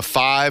place a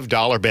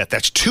 $5 bet.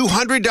 That's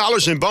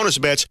 $200 in bonus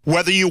bets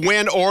whether you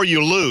win or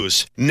you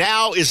lose.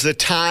 Now is the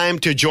time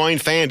to join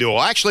FanDuel.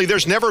 Actually,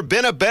 there's never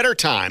been a better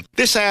time.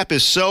 This app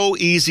is so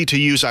easy to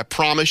use. I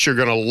promise you're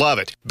going to love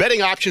it.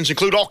 Betting options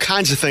include all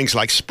kinds of things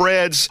like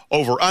spreads,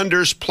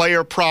 over-unders,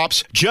 player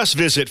props. Just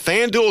visit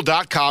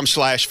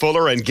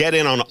FanDuel.com/Fuller and get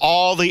in on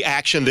all the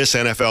action this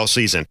NFL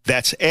season.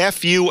 That's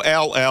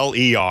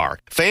FULLER.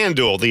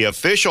 FanDuel, the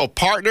official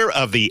partner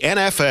of the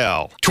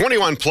NFL.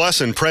 21 plus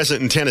and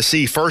present in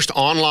Tennessee. First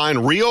online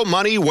real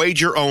money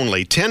wager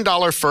only.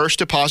 $10 first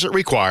deposit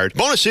required.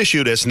 Bonus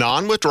issued as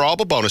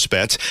non-withdrawable bonus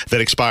bets that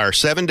expire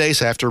 7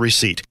 days after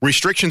receipt.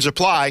 Restrictions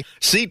apply.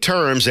 See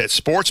terms at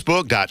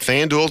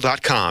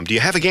sportsbook.fanduel.com. Do you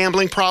have a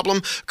gambling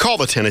problem? Call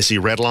the Tennessee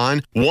Red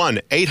Line,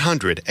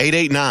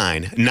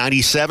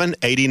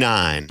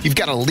 1-800-889-9789. You've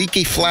got a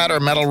leaky flat or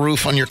metal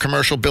roof on your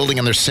commercial building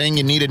and they're saying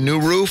you need a new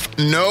roof?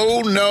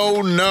 No.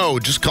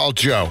 Just call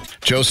Joe.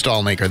 Joe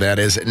Stallmaker, that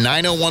is.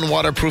 901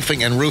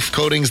 Waterproofing and Roof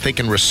Coatings. They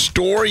can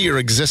restore your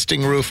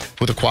existing roof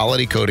with a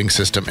quality coating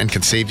system and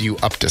can save you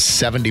up to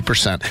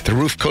 70%. The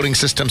roof coating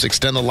systems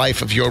extend the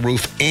life of your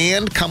roof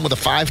and come with a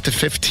 5 to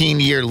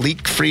 15-year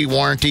leak-free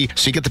warranty,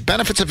 so you get the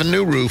benefits of a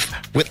new roof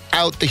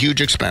without the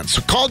huge expense.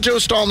 So call Joe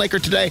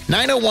Stallmaker today,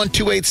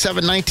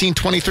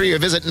 901-287-1923, or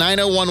visit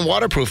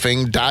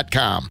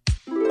 901waterproofing.com.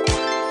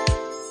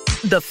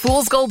 The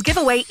Fool's Gold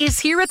giveaway is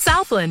here at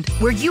Southland,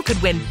 where you could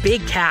win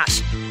big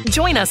cash.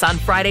 Join us on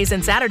Fridays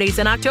and Saturdays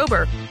in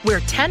October,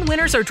 where 10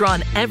 winners are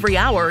drawn every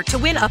hour to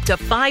win up to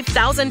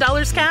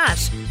 $5,000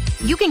 cash.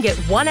 You can get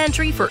one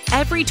entry for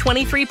every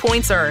 23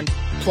 points earned,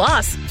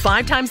 plus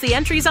 5 times the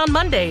entries on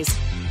Mondays.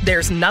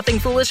 There's nothing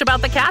foolish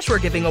about the cash we're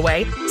giving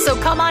away, so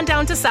come on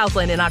down to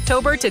Southland in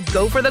October to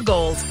go for the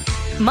gold.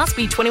 Must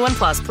be 21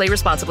 plus. Play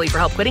responsibly. For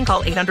help quitting,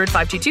 call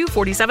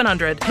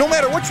 800-522-4700. No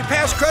matter what your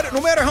past credit, no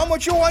matter how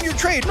much you owe on your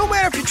trade, no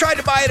matter if you tried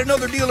to buy at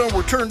another dealer and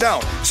were turned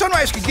down,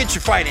 Sunrise can get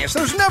you financed.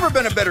 There's never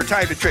been a better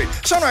time to trade.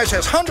 Sunrise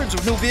has hundreds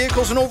of new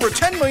vehicles and over a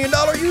 $10 million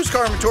used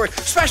car inventory,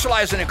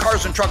 specializing in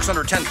cars and trucks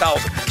under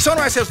 $10,000.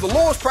 Sunrise has the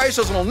lowest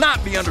prices and will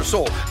not be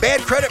undersold.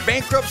 Bad credit,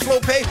 bankrupt, slow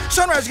pay,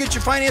 Sunrise gets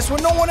you financed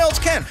when no one else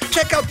can.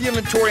 Check out the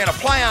inventory and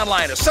apply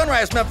online at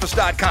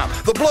sunrisememphis.com.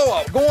 The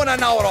blowout going on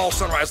now at all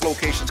Sunrise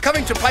locations.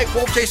 Covington, Pike,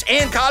 Wolf Chase,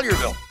 and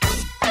Collierville.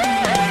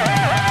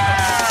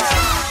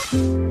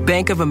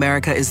 Bank of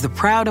America is the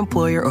proud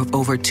employer of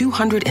over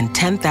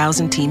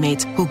 210,000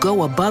 teammates who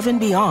go above and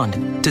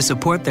beyond to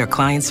support their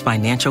clients'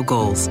 financial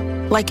goals.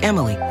 Like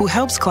Emily, who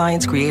helps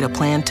clients create a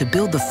plan to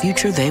build the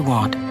future they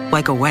want.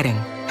 Like a wedding,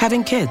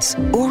 having kids,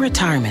 or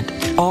retirement.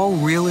 All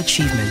real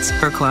achievements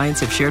her clients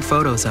have shared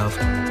photos of.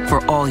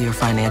 For all your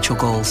financial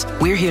goals,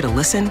 we're here to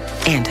listen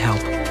and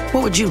help.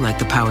 What would you like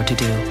the power to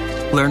do?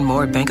 Learn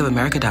more at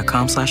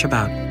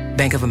bankofamerica.com/about.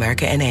 Bank of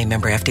America N.A.,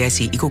 member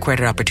FDIC, equal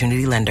credit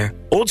opportunity lender.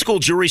 Old school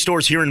jewelry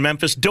stores here in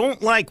Memphis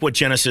don't like what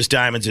Genesis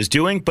Diamonds is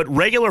doing, but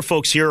regular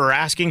folks here are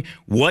asking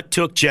what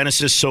took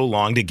Genesis so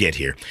long to get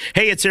here.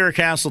 Hey, it's Eric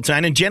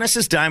Hasseltine, and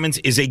Genesis Diamonds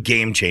is a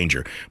game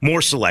changer.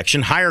 More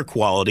selection, higher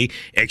quality,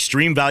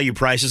 extreme value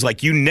prices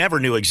like you never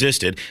knew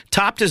existed,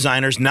 top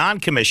designers,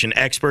 non-commission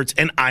experts,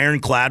 and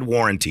ironclad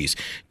warranties.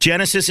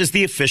 Genesis is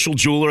the official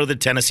jeweler of the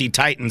Tennessee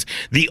Titans.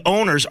 The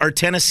owners are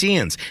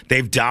Tennesseans.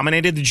 They've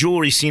dominated the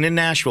jewelry scene in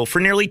Nashville for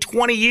nearly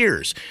 20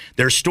 years.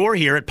 Their store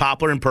here at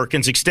Poplar &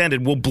 Perkins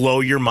Extended will blow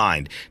your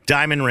mind.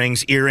 Diamond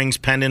rings, earrings,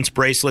 pendants,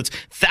 bracelets,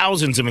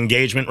 thousands of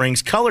engagement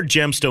rings, colored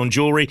gemstone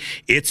jewelry.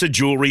 It's a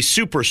jewelry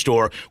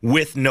superstore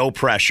with no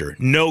pressure,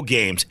 no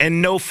games,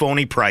 and no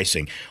phony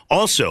pricing.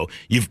 Also,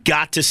 you've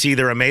got to see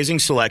their amazing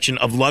selection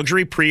of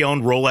luxury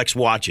pre-owned Rolex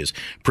watches.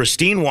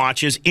 Pristine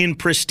watches in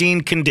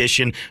pristine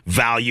condition,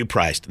 value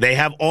priced. They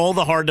have all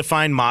the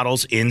hard-to-find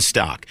models in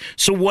stock.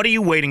 So what are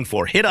you waiting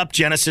for? Hit up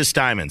Genesis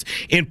Diamonds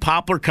in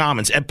Poplar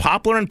Commons at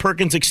Poplar &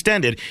 Perkins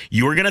Extended.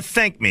 You're going to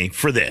thank me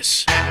for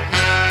this.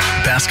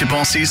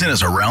 Basketball season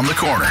is around the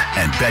corner,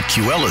 and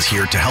BetQL is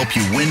here to help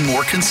you win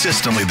more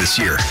consistently this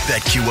year.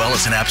 BetQL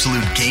is an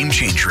absolute game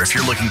changer if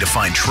you're looking to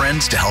find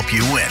trends to help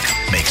you win.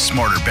 Make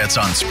smarter bets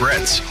on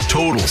spreads,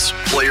 totals,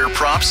 player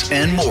props,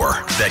 and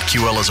more.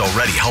 BetQL has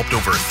already helped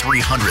over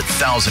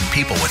 300,000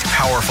 people with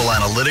powerful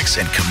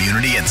analytics and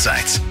community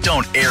insights.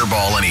 Don't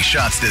airball any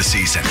shots this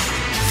season.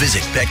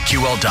 Visit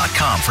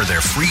BetQL.com for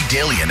their free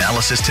daily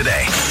analysis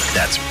today.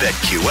 That's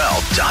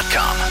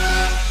BetQL.com.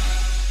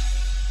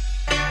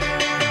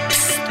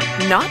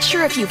 Not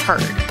sure if you've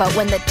heard, but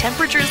when the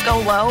temperatures go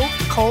low,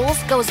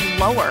 Kohl's goes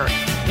lower.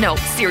 No,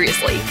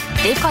 seriously.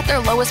 They've got their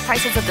lowest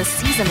prices of the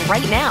season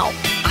right now.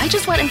 I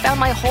just went and found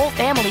my whole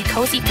family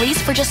cozy fleece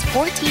for just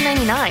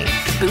 $14.99.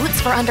 Boots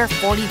for under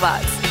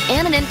 $40.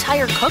 And an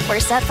entire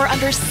cookware set for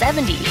under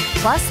 $70.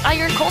 Plus, I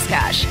earned Kohl's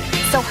cash.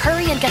 So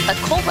hurry and get the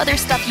cold weather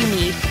stuff you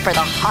need for the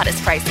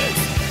hottest prices.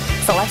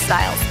 Select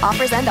styles.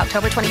 Offers end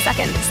October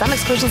 22nd. Some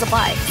exclusions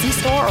apply. See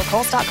store or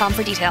Kohls.com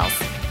for details.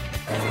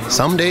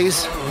 Some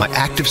days, my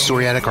active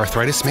psoriatic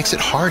arthritis makes it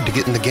hard to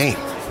get in the game.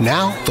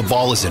 Now, the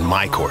ball is in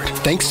my court,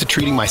 thanks to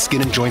treating my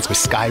skin and joints with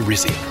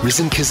Skyrizi,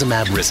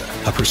 Risankizumab Riza,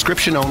 a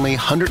prescription-only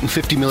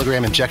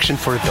 150-milligram injection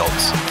for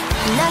adults.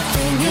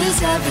 Nothing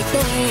is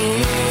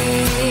everything.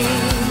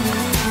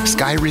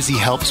 Skyrizi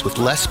helps with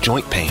less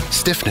joint pain,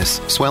 stiffness,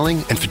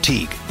 swelling, and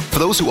fatigue. For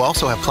those who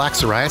also have plaque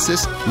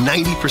psoriasis,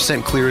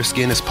 90% clearer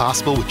skin is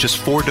possible with just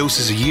 4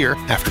 doses a year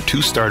after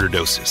 2 starter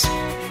doses.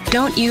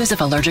 Don't use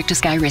if allergic to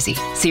Skyrizi.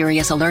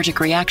 Serious allergic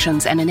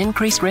reactions and an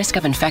increased risk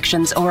of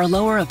infections or a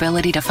lower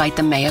ability to fight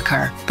them may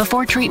occur.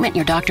 Before treatment,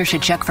 your doctor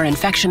should check for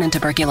infection and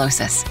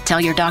tuberculosis. Tell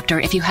your doctor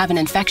if you have an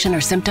infection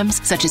or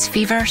symptoms such as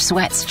fever,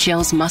 sweats,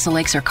 chills, muscle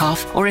aches, or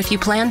cough, or if you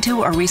plan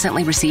to or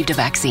recently received a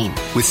vaccine.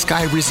 With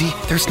Skyrizi,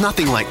 there's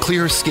nothing like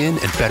clearer skin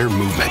and better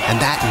movement, and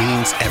that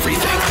means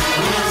everything.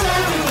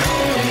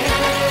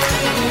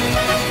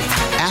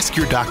 Ask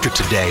your doctor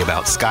today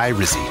about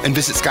Skyrizi and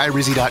visit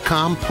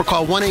Skyrizi.com or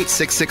call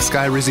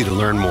 1-866-SKYRIZI to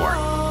learn more.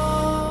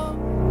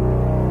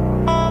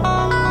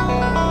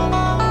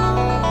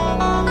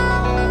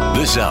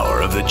 This hour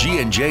of the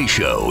G&J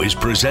Show is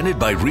presented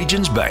by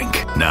Regions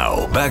Bank.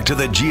 Now, back to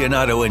the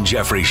Giannato and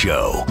Jeffrey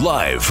Show,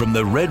 live from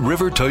the Red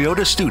River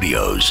Toyota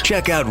Studios.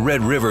 Check out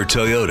Red River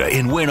Toyota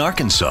in Wynn,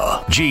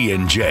 Arkansas.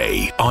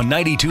 G&J on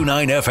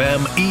 92.9 FM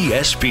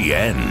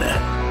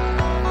ESPN.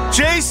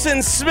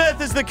 Jason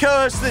Smith is the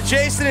co-host of the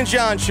Jason and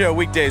John Show,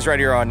 weekdays right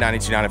here on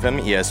 92.9 FM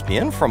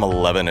ESPN from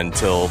 11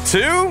 until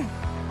 2.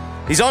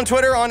 He's on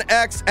Twitter, on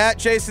X, at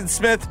Jason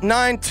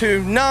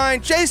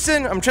Smith929.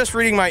 Jason, I'm just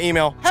reading my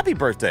email. Happy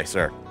birthday,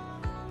 sir.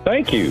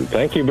 Thank you.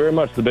 Thank you very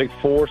much. The big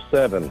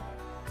 4'7".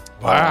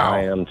 Wow.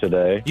 I am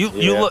today.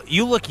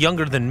 You look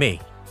younger than me.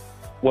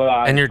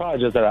 Well, it's probably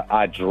just that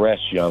I dress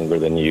younger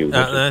than you. Which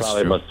is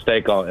probably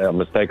a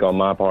mistake on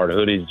my part.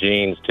 Hoodies,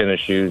 jeans, tennis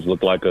shoes,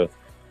 look like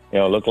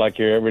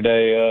your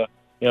everyday,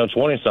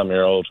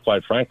 20-something-year-olds,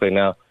 quite frankly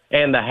now.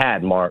 And the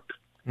hat, Mark.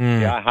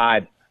 Yeah,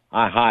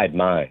 I hide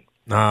mine.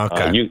 Oh,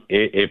 okay.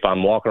 If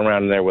I'm walking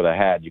around in there with a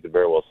hat, you can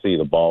very well see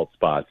the bald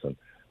spots and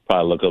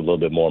probably look a little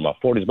bit more in my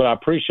 40s. But I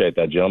appreciate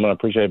that, gentlemen. I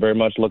appreciate it very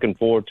much. Looking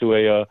forward to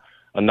a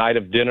night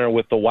of dinner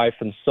with the wife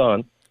and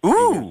son.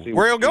 Ooh,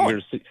 where are you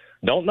going?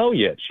 Don't know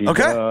yet. She's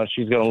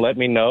going to let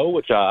me know,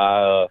 which come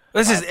on,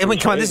 this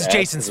is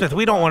Jason Smith.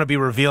 We don't want to be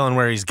revealing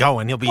where he's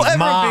going. He'll be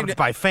mobbed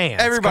by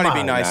fans. Everybody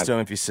be nice to him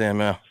if you see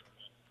him.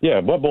 Yeah,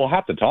 but we'll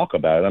have to talk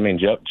about it. I mean,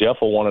 Jeff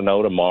will want to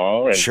know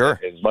tomorrow. And sure.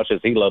 As much as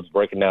he loves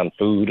breaking down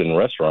food and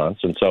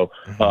restaurants. And so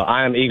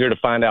I am eager to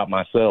find out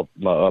myself,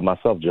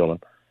 gentlemen.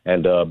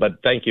 And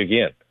but thank you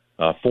again.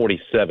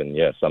 47,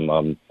 yes.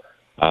 I'm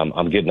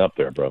getting up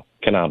there, bro.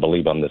 Cannot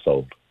believe I'm this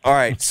old. All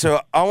right,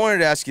 so I wanted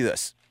to ask you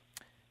this.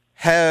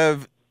 Now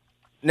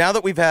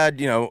that we've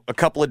had, a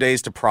couple of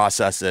days to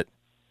process it,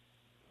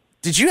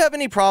 did you have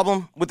any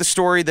problem with the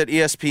story that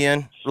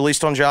ESPN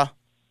released on Ja?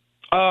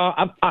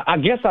 I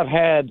guess I've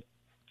had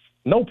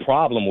no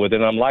problem with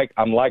it. I'm like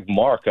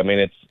Mark. I mean,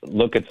 it's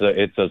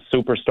a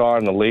superstar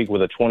in the league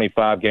with a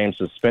 25-game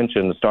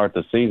suspension to start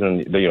the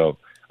season. Who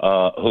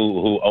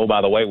oh,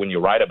 by the way, when you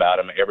write about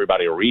him,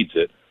 everybody reads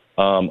it.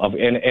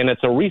 And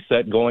it's a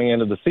reset going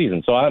into the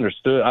season. So I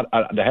understood.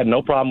 I had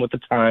no problem with the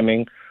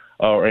timing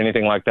or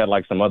anything like that,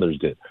 like some others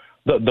did.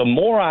 The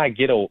more I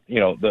get,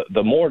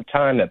 the more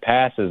time that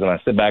passes, and I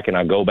sit back and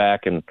I go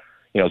back and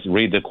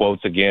read the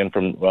quotes again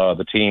from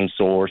the team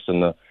source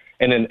and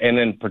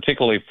then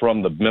particularly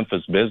from the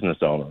Memphis business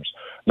owners.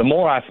 The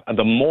more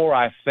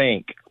I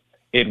think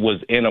it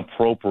was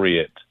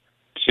inappropriate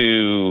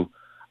to,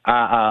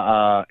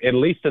 at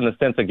least in the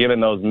sense of giving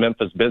those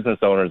Memphis business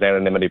owners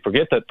anonymity.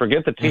 Forget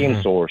the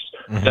team source.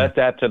 Set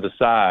that to the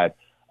side.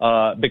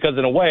 Because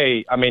in a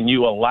way, I mean,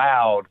 you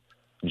allowed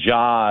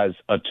Ja's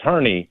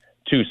attorney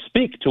to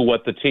speak to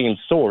what the team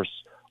source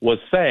was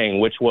saying,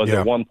 which was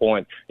at one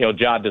point,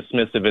 Ja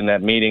dismissive in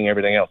that meeting,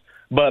 everything else.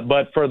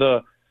 But for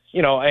the,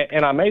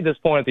 and I made this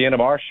point at the end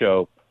of our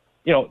show,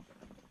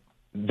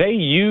 they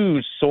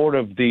use sort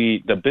of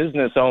the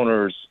business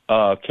owner's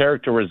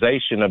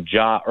characterization of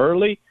Ja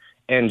early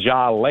and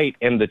Ja late,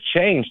 and the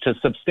change to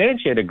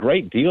substantiate a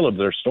great deal of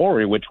their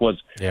story, which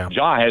was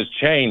Ja has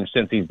changed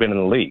since he's been in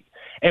the league.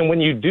 And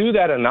when you do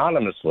that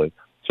anonymously,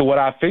 to what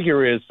I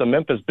figure is some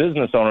Memphis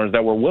business owners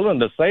that were willing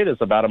to say this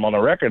about him on the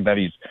record, that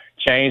he's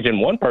changed, and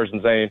one person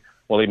saying,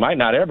 well, he might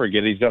not ever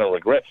get it, he's going to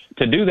regret.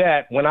 To do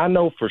that when I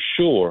know for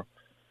sure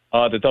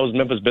that those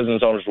Memphis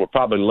business owners would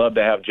probably love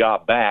to have Ja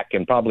back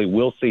and probably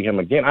will see him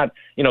again.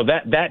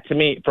 That to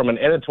me, from an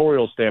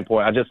editorial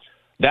standpoint,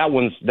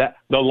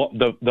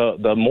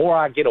 the more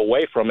I get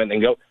away from it and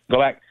go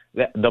back,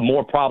 the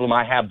more problem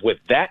I have with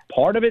that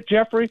part of it,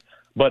 Jeffrey.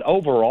 But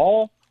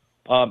overall,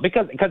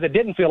 because it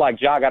didn't feel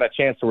like Ja got a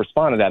chance to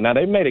respond to that. Now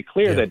they made it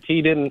clear that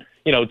T didn't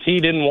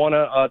want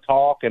to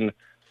talk, and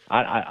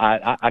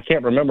I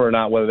can't remember or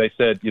not whether they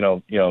said Ja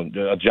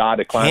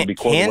declined to be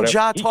quoted. Can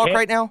Ja talk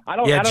right now? I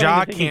don't even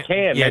think he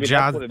can. Yeah, Maybe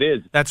that's what it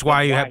is. That's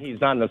why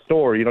he's not in the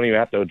story. You don't even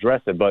have to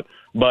address it. But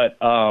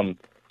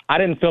I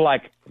didn't feel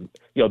like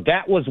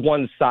that was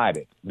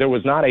one-sided. There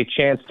was not a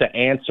chance to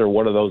answer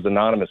one of those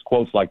anonymous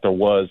quotes like there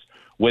was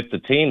with the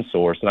team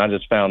source, and I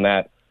just found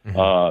that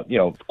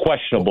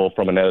questionable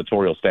from an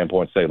editorial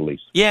standpoint, to say the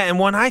least. Yeah, and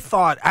when I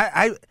thought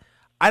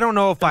I don't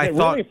know if it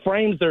really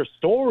frames their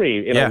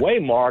story in a way,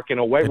 Mark, in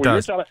a way where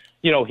you're talking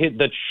about,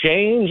 the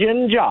change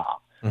in Ja,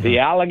 the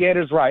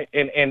alligators, right,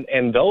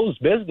 and those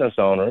business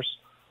owners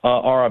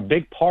are a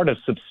big part of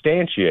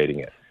substantiating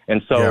it.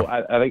 And so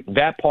I think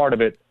that part of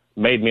it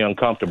made me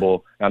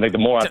uncomfortable. I think the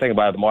more I think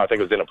about it, the more I think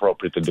it was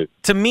inappropriate to do.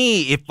 To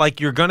me, if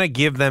you're going to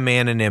give them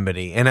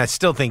anonymity, and I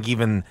still think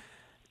even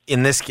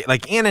in this,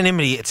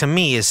 anonymity to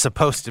me is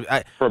supposed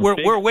to.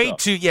 We're way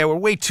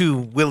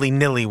too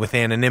willy-nilly with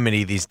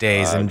anonymity these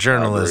days in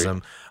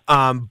journalism.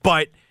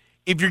 But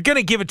if you're going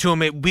to give it to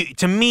them,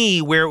 to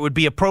me, where it would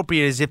be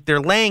appropriate is if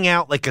they're laying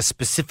out a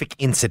specific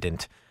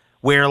incident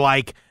where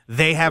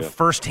they have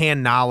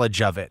firsthand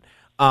knowledge of it.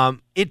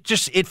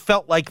 It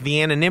felt like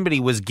the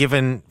anonymity was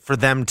given for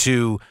them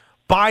to.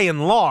 By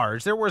and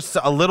large, there was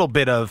a little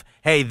bit of,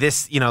 hey,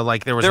 this, there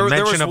was a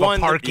mention of a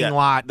parking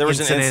lot there was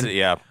incident, an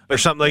incident, or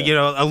something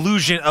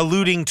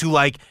alluding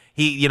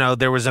to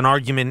there was an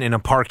argument in a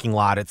parking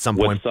lot at some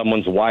point with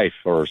someone's wife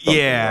or something.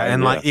 Yeah,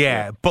 right?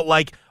 and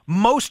but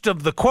most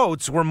of the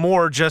quotes were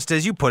more just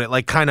as you put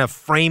it, kind of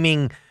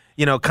framing.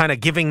 Kind of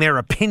giving their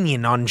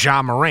opinion on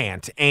Ja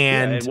Morant.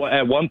 And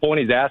at one point,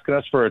 he's asking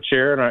us for a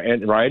chair,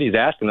 right? He's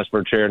asking us for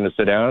a chair and to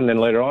sit down, and then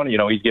later on,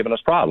 he's giving us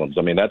problems.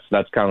 I mean,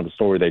 that's kind of the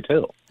story they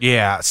tell.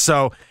 Yeah,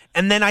 so,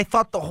 and then I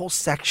thought the whole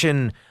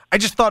section, I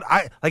just thought,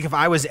 if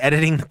I was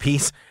editing the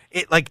piece,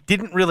 it,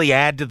 didn't really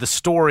add to the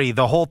story.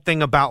 The whole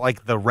thing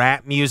about, the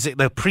rap music,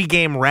 the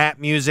pregame rap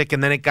music,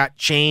 and then it got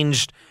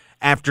changed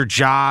after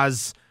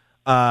Ja's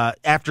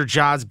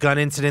gun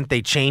incident.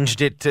 They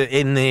changed it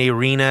in the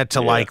arena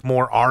to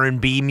more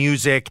R&B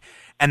music,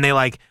 and they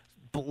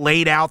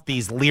laid out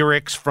these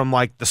lyrics from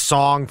the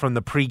song from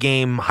the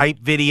pregame hype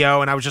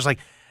video, and I was just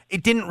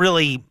it didn't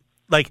really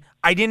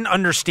I didn't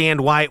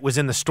understand why it was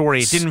in the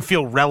story. It didn't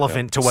feel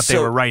relevant to what they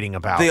were writing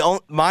about.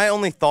 My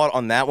only thought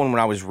on that one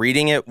when I was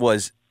reading it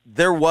was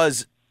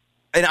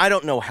and I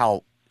don't know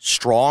how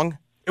strong.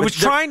 It was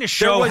trying to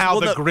show how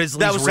the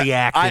Grizzlies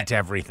reacted to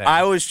everything.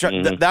 I was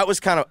that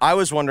was kind of. I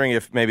was wondering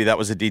if maybe that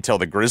was a detail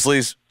the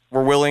Grizzlies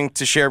were willing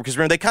to share, because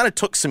remember they kind of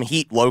took some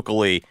heat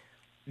locally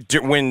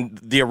when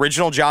the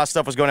original Ja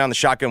stuff was going down, the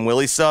Shotgun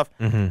Willie stuff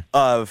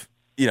of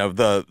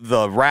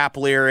the rap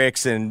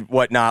lyrics and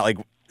whatnot.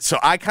 So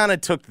I kind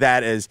of took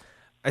that as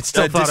I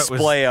still thought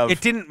display of. It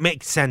didn't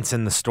make sense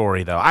in the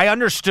story though. I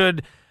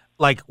understood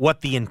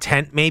what the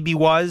intent maybe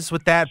was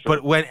with that,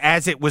 but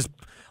as it was.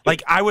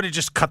 I would have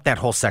just cut that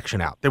whole section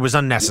out. It was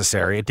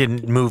unnecessary. It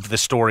didn't move the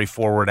story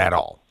forward at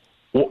all.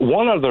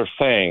 One other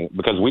thing,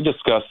 because we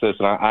discussed this,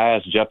 and I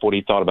asked Jeff what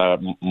he thought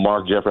about it.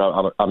 Mark, Jeffrey,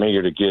 I'm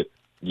eager to get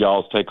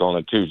y'all's take on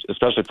it, too,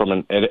 especially from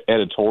an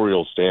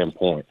editorial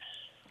standpoint.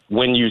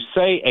 When you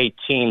say a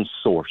team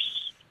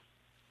source,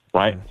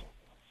 right,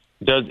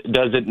 does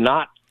it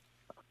not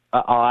 –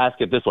 I'll ask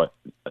it this way.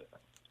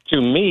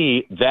 To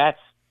me, that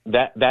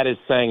is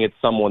saying it's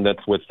someone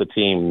that's with the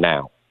team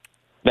now.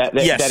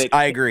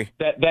 I agree.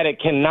 That it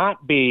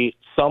cannot be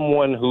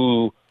someone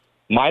who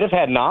might have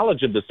had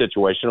knowledge of the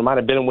situation or might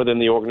have been within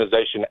the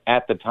organization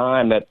at the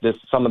time that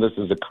some of this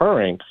is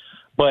occurring,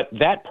 but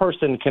that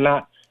person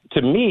cannot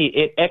to me,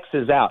 it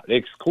X's out, it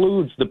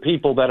excludes the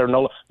people that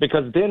are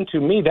because then to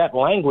me, that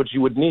language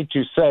you would need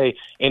to say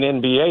an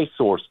NBA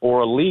source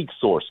or a league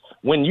source.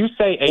 When you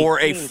say a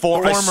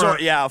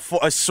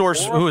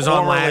source who was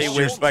on last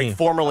year's team,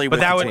 formerly with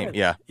the team.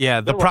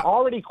 Yeah. There were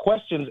already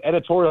questions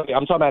editorially.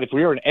 I'm talking about if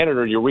you're an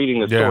editor, you're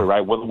reading the story,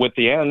 right? With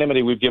the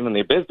anonymity we've given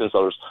the business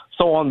owners.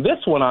 So on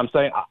this one, I'm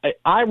saying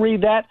I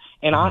read that,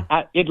 and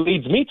it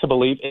leads me to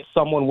believe it's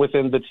someone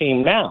within the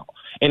team now.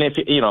 And if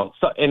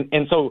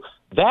so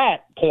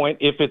that point,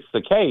 if it's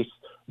the case,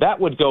 that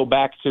would go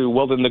back to,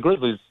 well, then the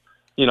Grizzlies,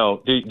 do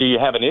you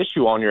have an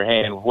issue on your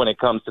hand when it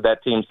comes to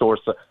that team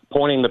source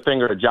pointing the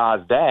finger at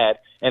Ja's dad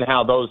and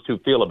how those two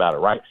feel about it,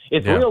 right?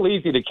 It's real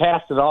easy to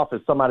cast it off as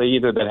somebody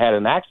either that had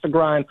an axe to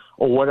grind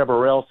or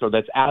whatever else, or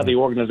that's out of the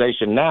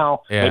organization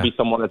now, maybe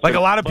someone that's... Like a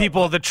lot of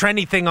people, the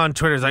trendy thing on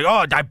Twitter is like,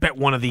 oh, I bet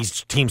one of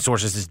these team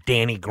sources is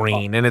Danny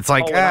Green. And it's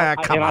like,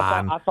 come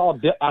on. I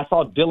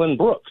saw Dylan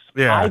Brooks.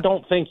 Yeah. I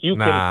don't think you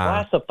can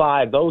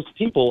classify those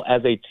people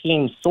as a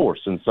team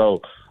source. And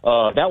so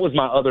that was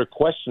my other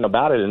question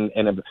about it.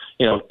 And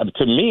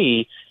to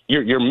me,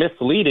 you're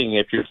misleading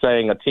if you're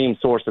saying a team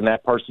source and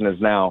that person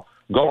is now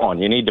gone.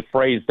 You need to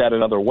phrase that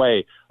another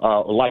way,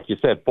 like you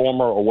said,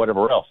 former or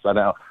whatever else. I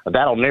know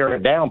that'll narrow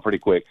it down pretty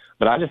quick.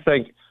 But I just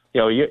think,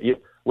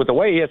 with the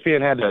way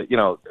ESPN had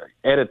to,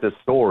 edit this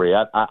story,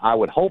 I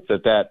would hope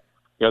that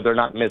they're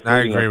not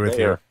misleading. I agree with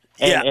you.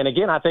 And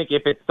again, I think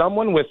if it's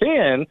someone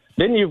within,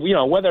 then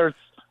whether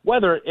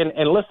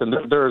and listen,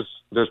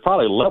 there's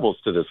probably levels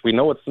to this. We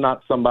know it's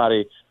not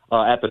somebody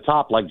at the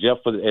top like Jeff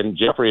and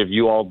Jeffrey. Have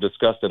you all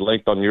discussed at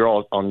length on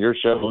your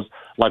shows,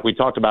 like we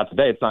talked about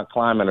today? It's not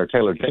Kleiman or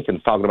Taylor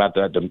Jenkins talking about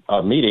the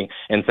meeting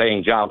and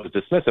saying Ja was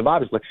dismissive,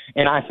 obviously.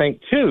 And I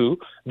think too,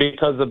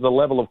 because of the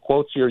level of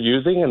quotes you're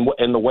using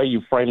and the way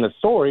you frame the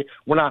story,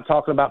 we're not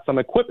talking about some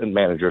equipment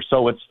manager.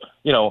 So it's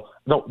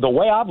the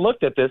way I've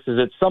looked at this is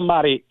it's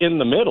somebody in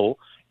the middle.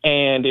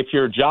 And if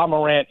you're Ja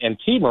Morant and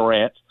T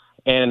Morant,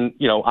 and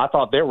I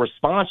thought their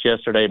response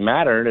yesterday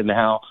mattered and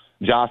how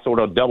Ja sort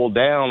of doubled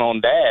down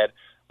on Dad.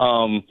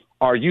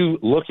 Are you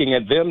looking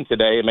at them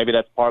today? And maybe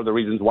that's part of the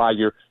reasons why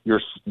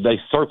they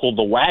circled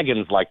the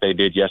wagons like they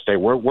did yesterday.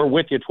 We're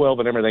with you, 12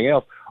 and everything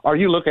else. Are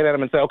you looking at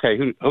them and say, okay,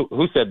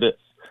 who said this?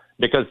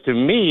 Because to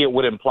me, it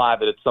would imply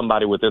that it's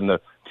somebody within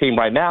the team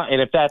right now. And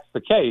if that's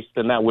the case,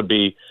 then that would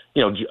be,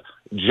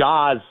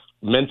 Ja's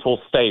mental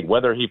state,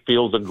 whether he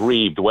feels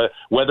aggrieved,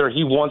 whether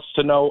he wants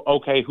to know,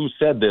 okay, who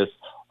said this,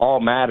 all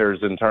matters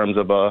in terms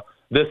of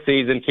this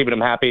season, keeping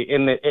them happy.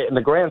 In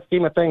the grand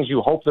scheme of things,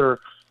 you hope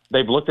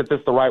they've looked at this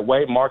the right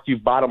way. Mark,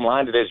 you've bottom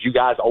lined it as you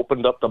guys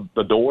opened up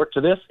the door to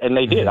this, and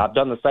they did. I've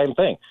done the same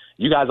thing.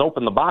 You guys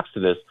opened the box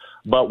to this,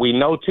 but we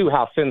know, too,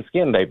 how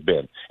thin-skinned they've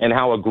been and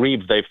how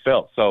aggrieved they've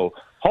felt. So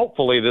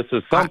hopefully this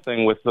is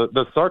something with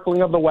the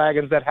circling of the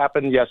wagons that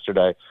happened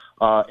yesterday.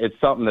 It's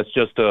something that's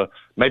just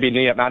maybe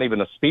not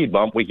even a speed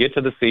bump. We get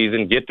to the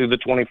season, get through the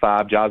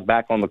 25, Ja's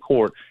back on the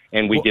court,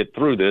 and we get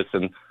through this.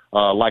 And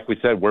like we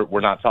said,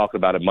 we're not talking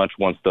about it much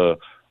once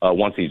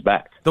he's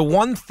back. The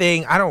one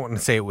thing, I don't want to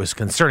say it was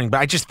concerning, but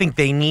I just think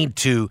they need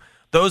to,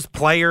 those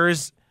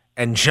players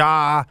and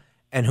Ja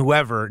and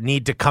whoever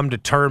need to come to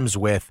terms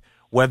with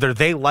whether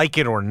they like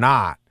it or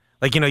not.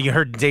 Like, you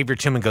heard Xavier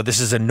Tillman go, this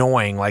is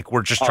annoying. Like,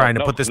 we're just trying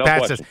to put this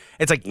past us.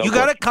 It's like, you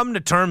got to come to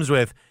terms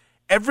with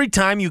every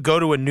time you go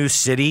to a new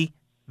city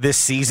this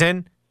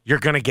season, you're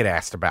going to get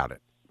asked about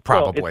it.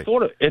 Probably.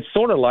 Well, it's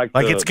sort of like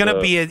it's going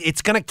to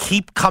it's going to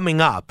keep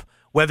coming up.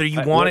 Whether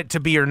you want it to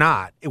be or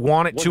not,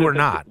 want it to or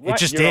not, it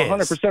just is. You're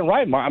 100%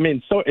 right, Mark. I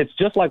mean, so it's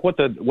just like one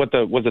of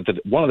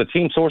the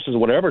team sources or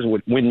whatever.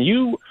 When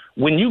you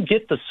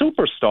get the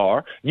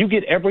superstar, you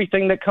get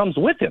everything that comes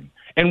with him.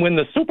 And when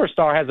the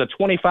superstar has a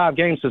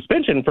 25-game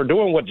suspension for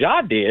doing what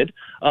Ja did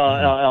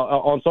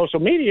on social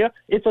media,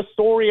 it's a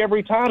story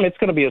every time. It's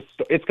going to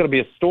be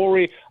a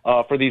story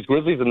for these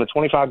Grizzlies in the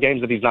 25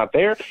 games that he's not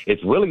there.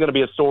 It's really going to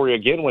be a story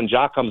again when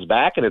Ja comes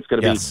back, and it's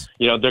going to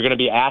be they're going to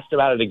be asked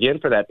about it again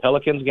for that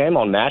Pelicans game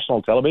on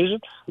national television.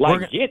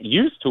 Get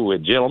used to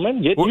it,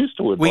 gentlemen. Get used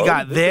to it. We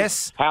got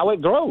this. How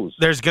it grows.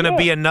 There's going to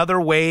be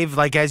another wave,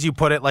 like as you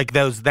put it, like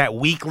that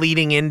week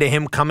leading into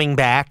him coming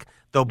back.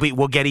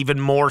 We'll get even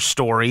more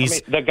stories. I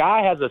mean, the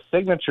guy has a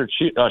signature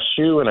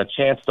shoe and a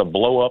chance to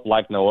blow up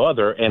like no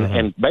other,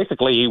 and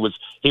basically he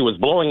was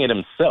blowing it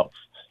himself.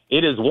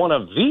 It is one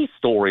of the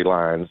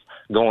storylines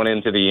going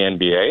into the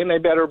NBA, and they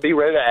better be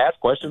ready to ask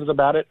questions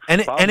about it.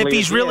 And if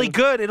he's really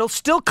good, it'll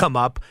still come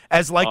up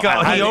as he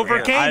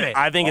overcame it.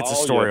 I think it's a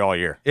story all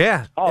year.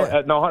 Yeah.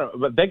 No, Hunter,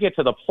 but they get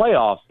to the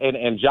playoffs,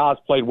 and Ja's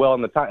played well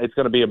in the time. It's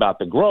going to be about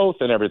the growth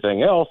and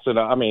everything else. And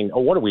I mean,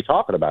 what are we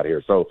talking about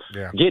here? So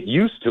get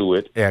used to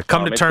it. Yeah,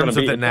 come to terms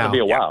with it now. It's going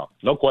to be a while.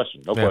 No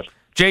question. No question.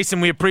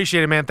 Jason, we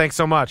appreciate it, man. Thanks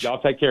so much.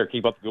 Y'all take care.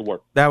 Keep up the good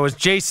work. That was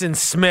Jason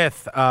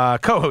Smith,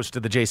 co-host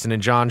of the Jason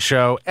and John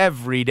Show,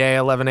 every day,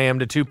 11 a.m.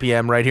 to 2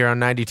 p.m. right here on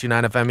 92.9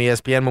 FM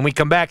ESPN. When we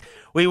come back,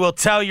 we will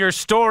tell your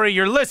story.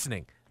 You're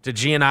listening to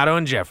Giannotto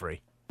and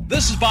Jeffrey.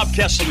 This is Bob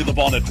Kessler with the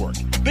Ball Network.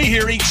 Be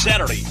here each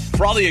Saturday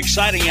for all the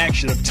exciting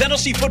action of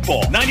Tennessee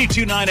football.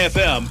 92.9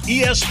 FM,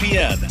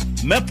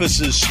 ESPN,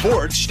 Memphis'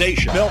 sports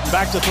station. Felton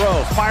back to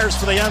throw. Fires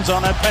for the end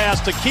zone. That pass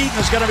to Keaton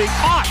is going to be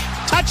caught.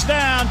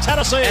 Touchdown,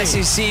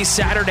 Tennessee. SEC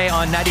Saturday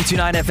on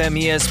 92.9 FM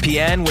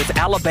ESPN with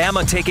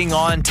Alabama taking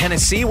on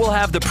Tennessee. We'll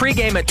have the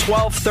pregame at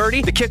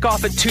 12:30, the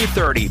kickoff at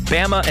 2:30.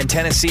 Bama and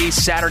Tennessee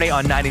Saturday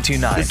on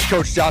 92.9. This is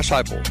Coach Josh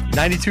Heupel,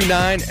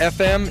 92.9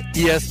 FM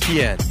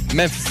ESPN,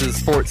 Memphis'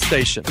 sports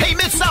station. Hey,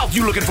 Mid-South,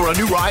 you looking for a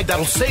new ride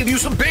that'll save you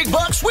some big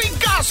bucks? We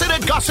got it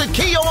at Gossett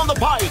Kia on the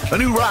Pike. A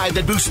new ride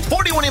that boosts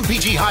 41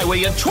 mpg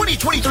highway and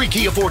 2023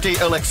 Kia Forte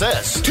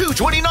LXS.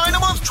 $229 a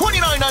month,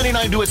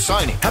 $29.99 to its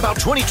signing. How about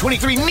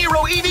 2023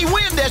 Nero EV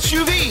Wind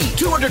SUV?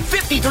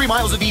 253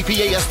 miles of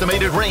EPA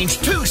estimated range,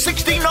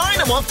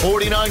 $269 a month,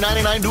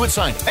 $49.99 to its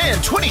signing.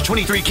 And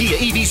 2023 Kia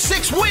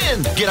EV6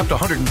 Wind. Get up to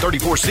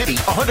 134 city,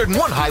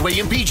 101 highway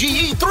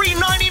MPGE,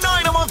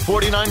 $399 a month,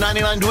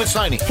 $49.99 to its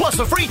signing. Plus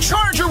a free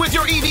charger with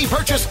your EV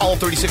purchase, all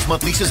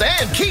 36-month leases,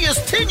 and Kia's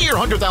 10-year,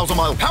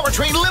 100,000-mile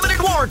powertrain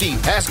limited warranty.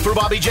 Ask for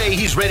Bobby J.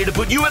 He's ready to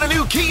put you in a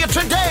new Kia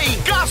today.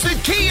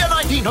 Gossett Kia,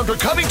 1900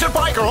 Covington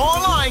Pike, or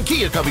online,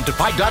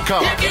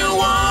 KiaCovingtonPike.com. If you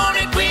want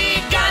it, we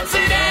got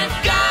it at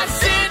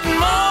Gossett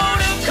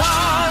Motor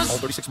Cars. All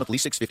 36-month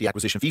lease, $650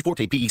 acquisition fee,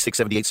 Forte PE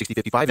 678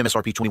 6055,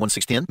 MSRP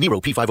 21610,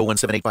 Nero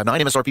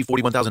P5017859, MSRP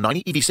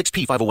 41090, EV6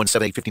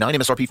 P5017859,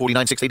 MSRP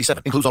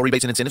 49687. Includes all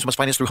rebates and incentives. Must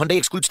finance through Hyundai.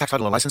 Excludes tax,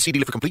 title, and license. See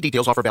dealer for complete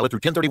details. Offer valid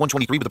through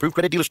 10/31/23 with approved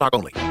credit. Dealer stock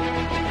only.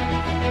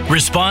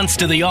 Response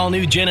to the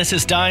all-new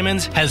Genesis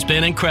Diamonds has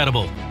been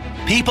incredible.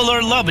 People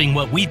are loving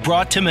what we've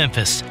brought to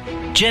Memphis.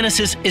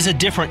 Genesis is a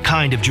different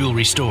kind of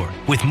jewelry store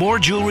with more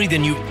jewelry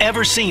than you've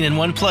ever seen in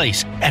one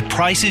place at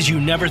prices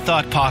you never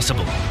thought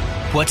possible.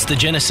 What's the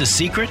Genesis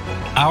secret?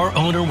 Our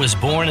owner was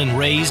born and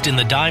raised in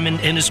the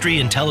diamond industry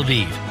in Tel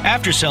Aviv.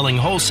 After selling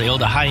wholesale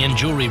to high-end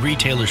jewelry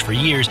retailers for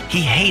years,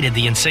 he hated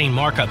the insane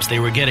markups they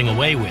were getting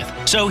away with.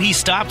 So he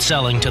stopped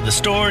selling to the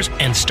stores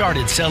and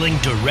started selling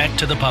direct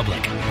to the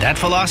public. That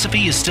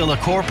philosophy is still a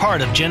core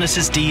part of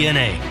Genesis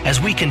DNA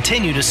as we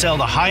continue to sell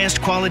the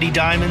highest quality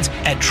diamonds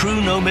at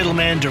true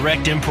no-middleman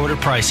direct importer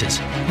prices.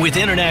 With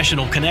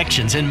international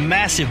connections and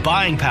massive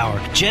buying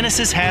power,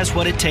 Genesis has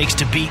what it takes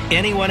to beat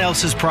anyone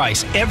else's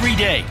price every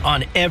day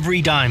on every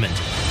diamond.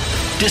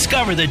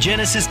 Discover the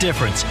Genesis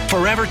difference,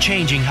 forever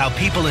changing how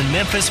people in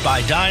Memphis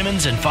buy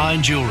diamonds and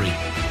fine jewelry.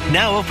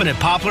 Now open at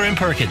Poplar and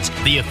Perkins,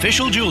 the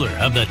official jeweler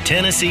of the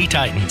Tennessee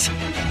Titans.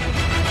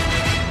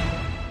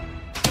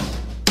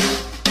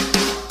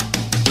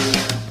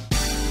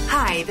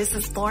 Hi, this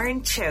is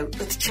Lauren Choate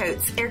with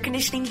Choate's Air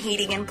Conditioning,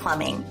 Heating, and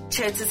Plumbing.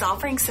 Choate's is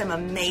offering some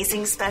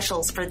amazing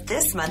specials for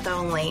this month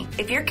only.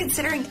 If you're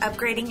considering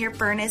upgrading your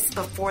furnace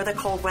before the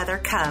cold weather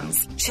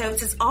comes,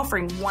 Choate's is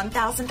offering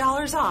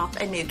 $1,000 off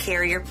a new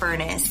Carrier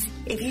furnace.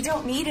 If you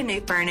don't need a new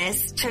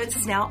furnace, Choate's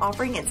is now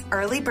offering its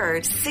early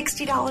bird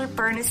 $60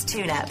 furnace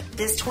tune-up.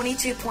 This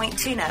 22-point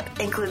tune-up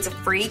includes a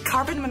free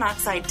carbon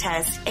monoxide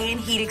test and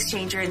heat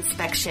exchanger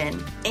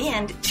inspection.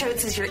 And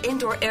Choate's is your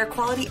indoor air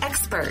quality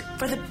expert.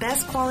 For the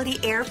best quality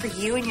air for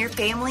you and your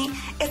family,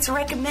 it's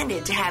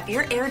recommended to have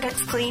your air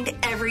ducts cleaned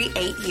every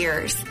 8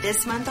 years.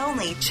 This month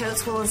only,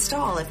 Choate's will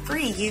install a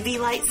free UV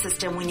light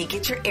system when you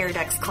get your air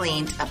ducts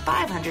cleaned, a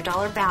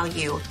 $500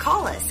 value.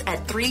 Call us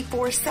at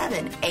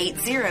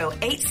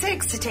 347-8086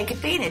 to take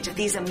advantage of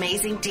these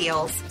amazing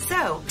deals.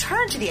 So,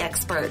 turn to the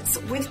experts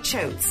with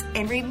Choate's.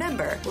 And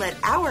remember, let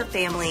our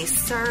family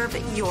serve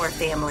your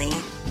family.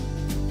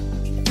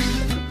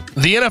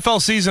 The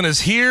NFL season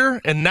is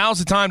here, and now's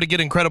the time to get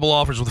incredible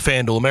offers with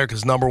FanDuel,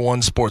 America's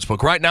 #1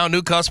 sportsbook. Right now,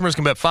 new customers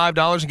can bet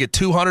 $5 and get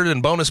 $200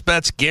 in bonus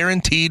bets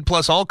guaranteed.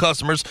 Plus, all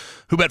customers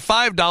who bet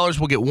 $5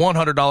 will get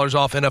 $100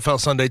 off NFL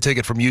Sunday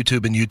Ticket from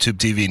YouTube and YouTube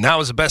TV. Now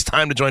is the best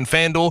time to join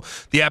FanDuel.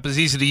 The app is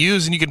easy to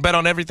use, and you can bet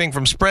on everything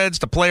from spreads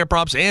to player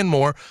props and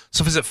more.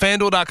 So visit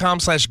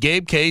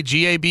FanDuel.com/GabeK,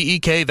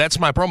 GABEK, that's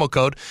my promo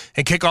code,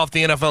 and kick off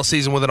the NFL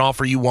season with an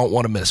offer you won't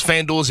want to miss.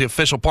 FanDuel is the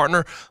official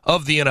partner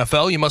of the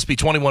NFL. You must be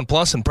 21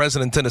 plus and present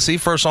in Tennessee.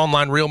 First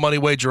online real money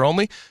wager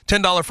only.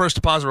 $10 first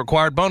deposit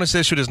required. Bonus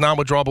issued as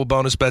non-withdrawable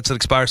bonus bets that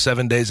expire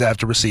 7 days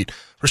after receipt.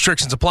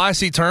 Restrictions apply.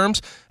 See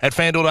terms at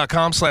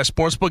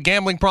FanDuel.com/sportsbook.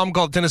 Gambling problem?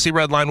 Call the Tennessee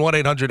Red Line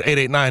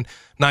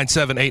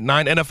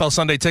 1-800-889-9789. NFL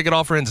Sunday Ticket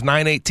offer ends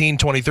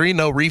 9/18/23.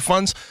 No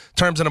refunds.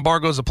 Terms and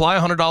embargoes apply.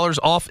 $100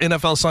 off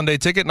NFL Sunday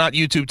Ticket, not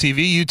YouTube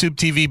TV. YouTube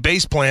TV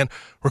base plan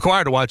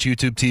required to watch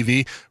YouTube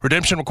TV.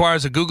 Redemption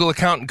requires a Google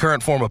account and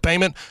current form of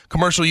payment.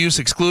 Commercial use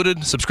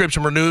excluded.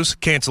 Subscription renews.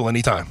 Cancel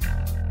anytime.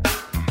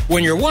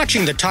 When you're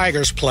watching the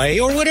Tigers play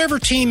or whatever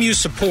team you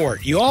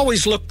support, you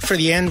always look for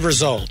the end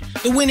result,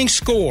 the winning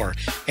score.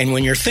 And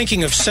when you're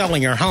thinking of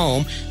selling your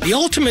home, the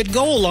ultimate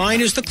goal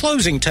line is the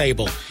closing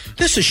table.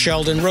 This is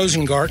Sheldon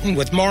Rosengarten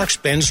with Marks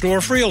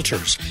Bensdorf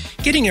Realtors.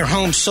 Getting your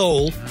home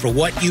sold for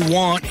what you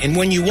want and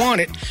when you want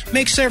it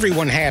makes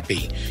everyone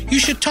happy. You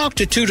should talk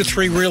to 2 to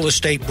 3 real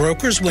estate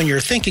brokers when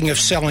you're thinking of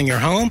selling your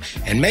home,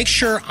 and make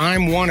sure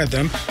I'm one of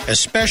them,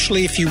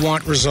 especially if you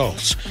want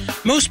results.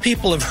 Most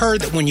people have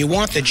heard that when you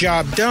want the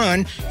job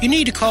done, you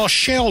need to call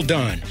Shell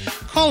Done.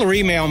 Call or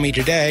email me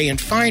today and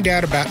find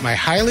out about my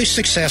highly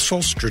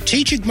successful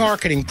strategic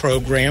marketing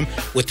program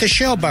with the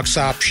Shellbucks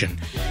option.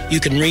 You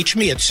can reach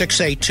me at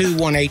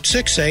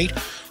 682-1868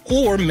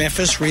 or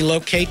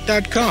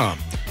memphisrelocate.com.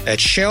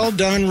 That's Shell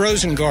Dunn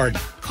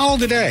Rosengarten. Call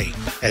today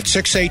at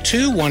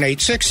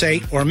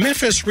 682-1868 or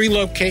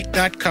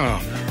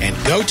memphisrelocate.com. And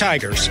go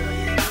Tigers!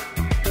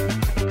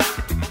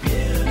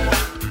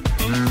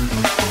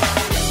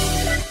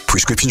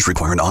 Prescriptions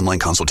require an online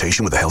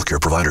consultation with a healthcare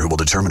provider who will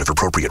determine if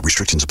appropriate.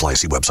 Restrictions apply.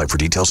 See website for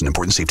details and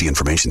important safety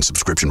information.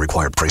 Subscription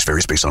required. Price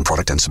varies based on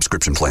product and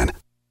subscription plan.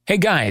 Hey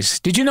guys,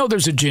 did you know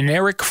there's a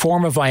generic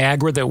form of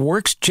Viagra that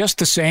works just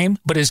the same,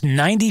 but is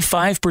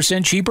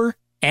 95% cheaper?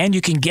 And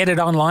you can get it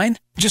online?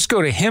 Just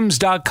go to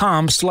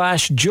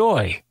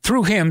hims.com/joy.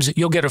 Through Hims,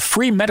 you'll get a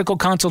free medical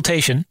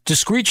consultation,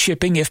 discreet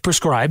shipping if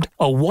prescribed,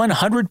 a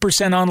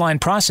 100% online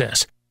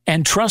process,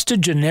 and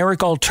trusted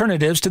generic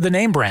alternatives to the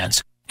name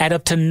brands at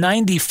up to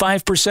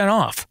 95%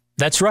 off.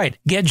 That's right.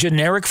 Get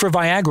generic for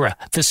Viagra,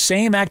 the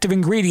same active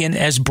ingredient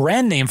as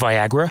brand name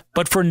Viagra,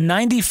 but for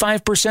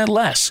 95%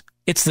 less.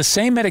 It's the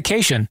same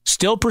medication,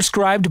 still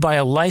prescribed by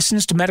a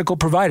licensed medical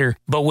provider,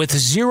 but with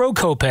zero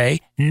copay,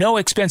 no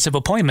expensive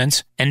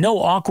appointments, and no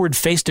awkward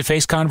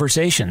face-to-face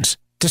conversations.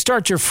 To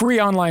start your free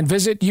online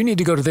visit, you need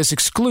to go to this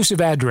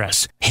exclusive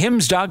address,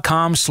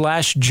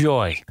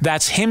 hims.com/joy.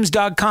 That's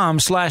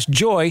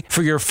hims.com/joy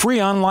for your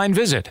free online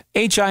visit.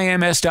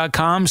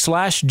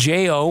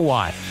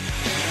 HIMS.com/JOY.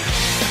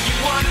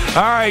 All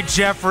right,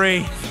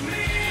 Jeffrey.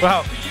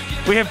 Well,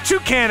 we have two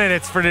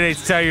candidates for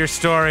today's Tell Your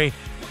Story.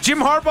 Jim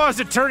Harbaugh's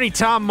attorney,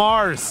 Tom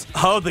Mars.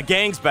 Oh, the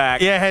gang's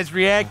back. Yeah, has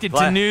reacted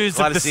to news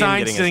of the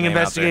sign-stealing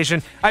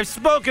investigation. I've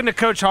spoken to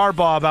Coach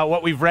Harbaugh about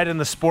what we've read in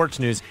the sports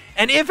news,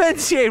 and if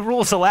NCAA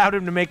rules allowed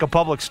him to make a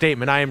public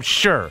statement, I am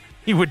sure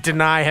he would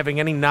deny having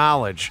any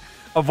knowledge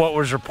of what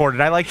was reported.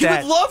 I like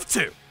that. He would love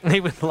to. He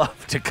would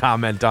love to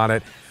comment on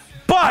it.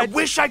 But I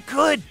wish I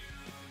could.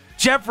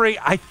 Jeffrey,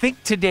 I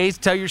think today's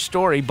Tell Your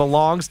Story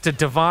belongs to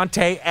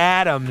Devontae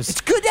Adams. It's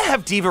good to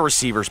have diva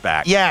receivers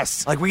back.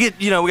 Yes. Like we got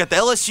the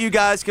LSU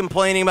guys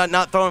complaining about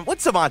not throwing.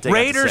 What's Devontae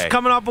Raiders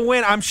coming off a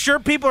win. I'm sure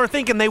people are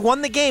thinking they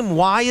won the game.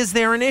 Why is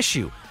there an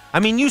issue? I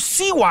mean, you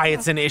see why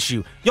it's an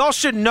issue. Y'all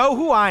should know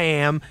who I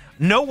am,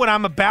 know what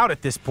I'm about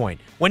at this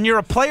point. When you're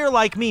a player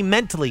like me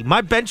mentally,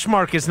 my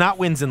benchmark is not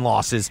wins and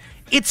losses.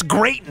 It's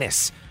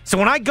greatness. So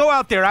when I go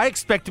out there, I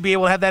expect to be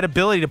able to have that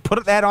ability to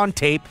put that on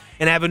tape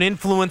and have an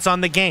influence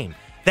on the game.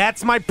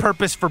 That's my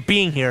purpose for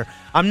being here.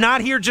 I'm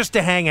not here just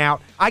to hang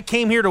out. I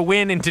came here to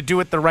win and to do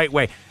it the right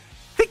way. I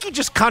think he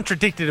just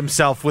contradicted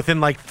himself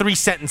within like 3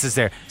 sentences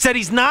there. Said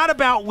he's not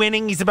about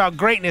winning, he's about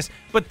greatness,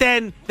 but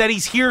then that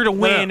he's here to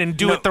win and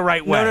do it the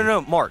right way.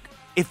 No, Mark.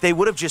 If they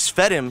would have just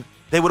fed him,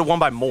 they would have won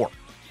by more.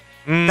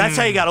 That's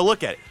how you got to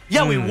look at it.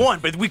 Yeah, we won,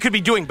 but we could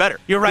be doing better.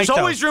 You're right. There's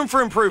always room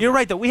for improvement. You're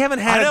right, though. We haven't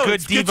had a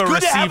good diva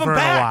receiver in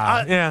a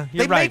while.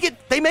 You're right.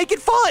 They make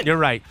it fun. You're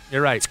right.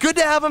 It's good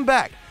to have him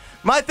back.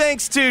 My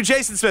thanks to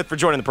Jason Smith for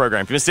joining the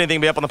program. If you missed anything,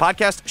 it'll be up on the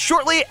podcast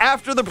shortly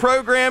after the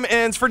program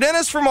ends. For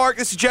Dennis, for Mark,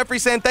 this is Jeffrey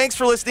saying thanks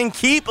for listening.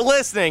 Keep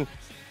listening.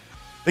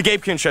 The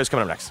Gabe Kuhn Show is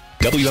coming up next.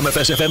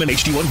 WMFS-FM and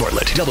HD1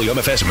 Bartlett.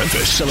 WMFS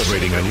Memphis,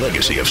 celebrating a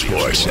legacy of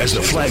sports as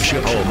the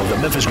flagship home of the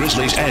Memphis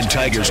Grizzlies and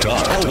Tigers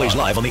talk. Always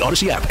live on the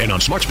Odyssey app and on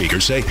smart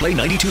speakers. Say play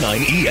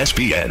 92.9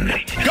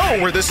 ESPN.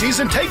 Go where the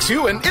season takes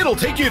you, and it'll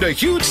take you to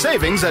huge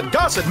savings at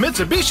Gossett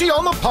Mitsubishi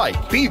on the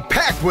Pike. Be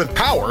packed with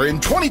power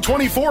in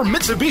 2024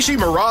 Mitsubishi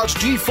Mirage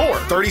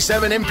G4.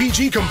 37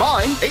 MPG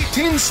combined,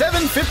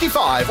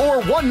 $18,755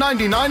 or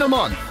 $199 a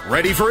month.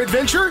 Ready for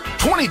adventure?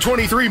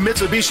 2023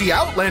 Mitsubishi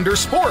Outlander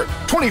Sport,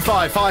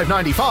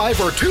 $25,595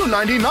 or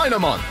 $299 a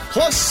month.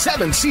 Plus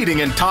 7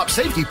 seating and top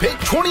safety pick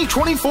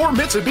 2024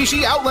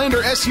 Mitsubishi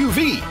Outlander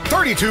SUV,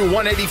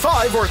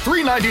 $32,185 or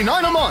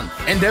 $399 a month.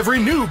 And every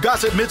new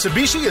Gossett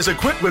Mitsubishi is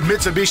equipped with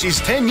Mitsubishi's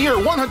 10-year,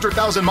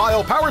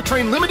 100,000-mile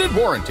powertrain limited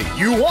warranty.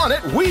 You want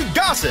it, we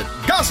Gossett.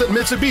 Gossett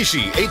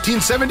Mitsubishi,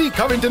 1870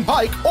 Covington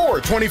Pike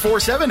or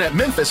 24/7 at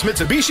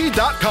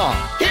memphismitsubishi.com.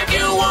 If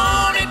you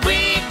want it,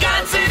 we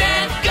Gossett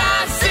and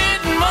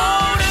Gossett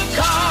Motor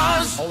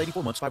Cars. All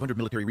 84 months, 500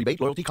 military rebate,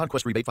 loyalty,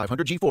 conquest rebate,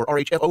 500 G4,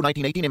 RHFO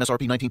 1918,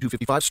 MSRP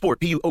 19255, Sport,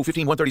 PU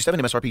 015-137,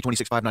 MSRP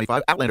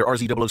 26595, Outlander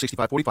RZ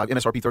 006545,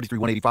 MSRP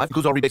 33185,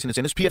 includes all rebates and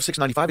incentives, PF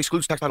 695,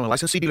 excludes tax title and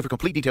license. See dealer for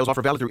complete details.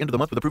 Offer valid through end of the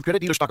month with approved credit,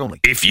 dealer stock only.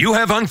 If you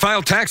have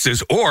unfiled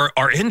taxes or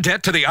are in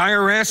debt to the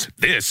IRS,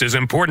 this is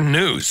important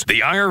news.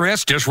 The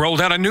IRS just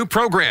rolled out a new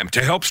program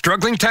to help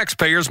struggling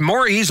taxpayers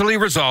more easily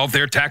resolve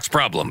their tax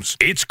problems.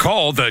 It's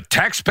called the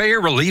Taxpayer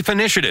Relief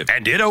Initiative,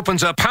 and it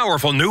opens up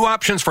powerful new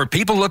options for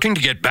people looking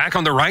to get back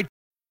on the right.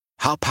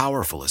 How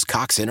powerful is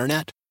Cox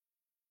Internet?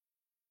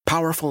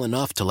 Powerful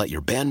enough to let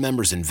your band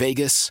members in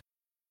Vegas,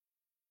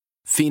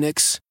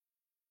 Phoenix,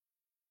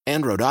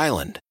 and Rhode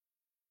Island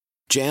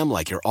jam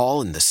like you're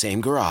all in the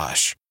same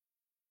garage.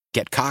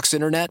 Get Cox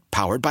Internet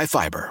powered by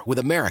fiber with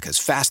America's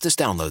fastest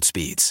download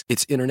speeds.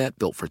 It's internet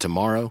built for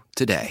tomorrow,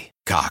 today.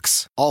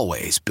 Cox,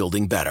 always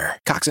building better.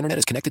 Cox Internet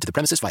is connected to the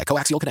premises via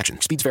coaxial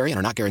connection. Speeds vary and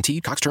are not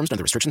guaranteed. Cox terms and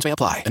other restrictions may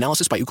apply.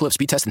 Analysis by Ookla of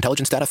Speed Test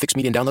Intelligence Data. Fixed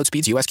median download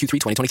speeds. US Q3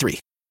 2023.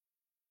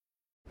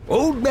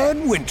 Old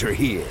Man Winter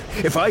here.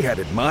 If I had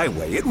it my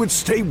way, it would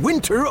stay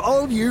winter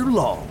all year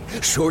long.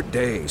 Short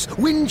days,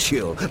 wind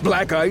chill,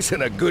 black ice,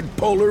 and a good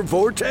polar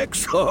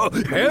vortex. Oh,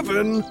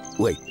 heaven.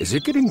 Wait, is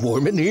it getting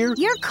warm in here?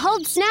 Your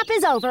cold snap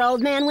is over, Old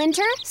Man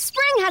Winter.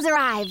 Spring has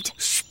arrived.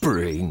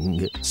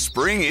 Spring.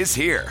 Spring is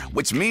here,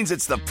 which means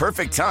it's the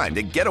perfect time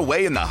to get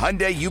away in the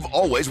Hyundai you've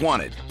always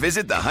wanted.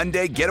 Visit the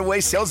Hyundai Getaway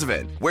Sales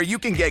Event, where you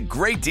can get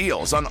great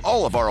deals on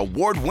all of our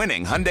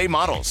award-winning Hyundai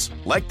models,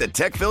 like the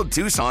tech-filled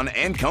Tucson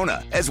and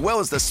Kona, as well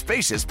as the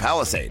spacious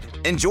Palisade.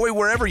 Enjoy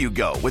wherever you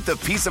go with the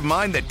peace of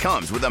mind that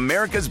comes with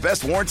America's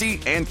best warranty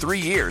and 3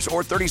 years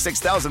or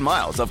 36,000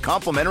 miles of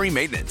complimentary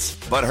maintenance.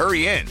 But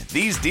hurry in,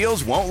 these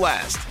deals won't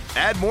last.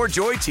 Add more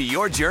joy to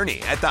your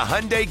journey at the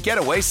Hyundai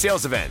Getaway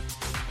Sales Event.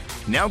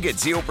 Now get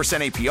 0%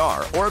 APR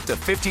or up to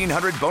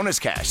 $1,500 bonus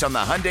cash on the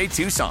Hyundai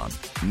Tucson.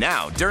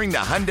 Now during the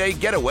Hyundai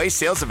Getaway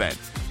Sales Event.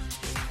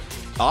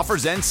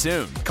 Offers end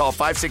soon. Call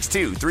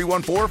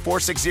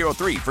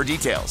 562-314-4603 for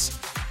details.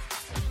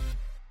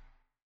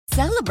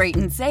 Celebrate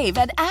and save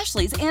at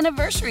Ashley's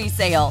Anniversary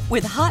Sale.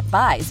 With Hot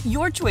Buys,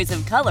 your choice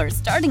of colors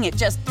starting at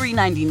just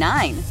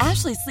 $3.99.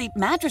 Ashley Sleep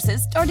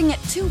mattresses starting at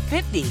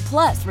 $2.50.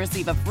 Plus,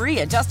 receive a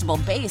free adjustable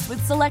base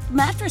with select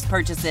mattress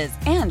purchases.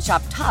 And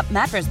shop top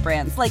mattress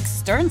brands like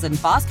Stearns &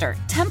 Foster,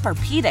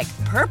 Tempur-Pedic,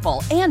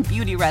 Purple, and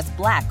Beautyrest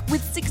Black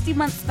with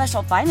 60-month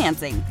special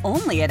financing.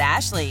 Only at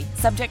Ashley.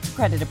 Subject to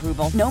credit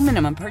approval. No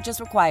minimum purchase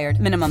required.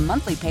 Minimum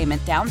monthly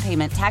payment, down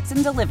payment, tax,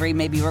 and delivery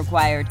may be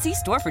required. See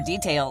store for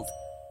details.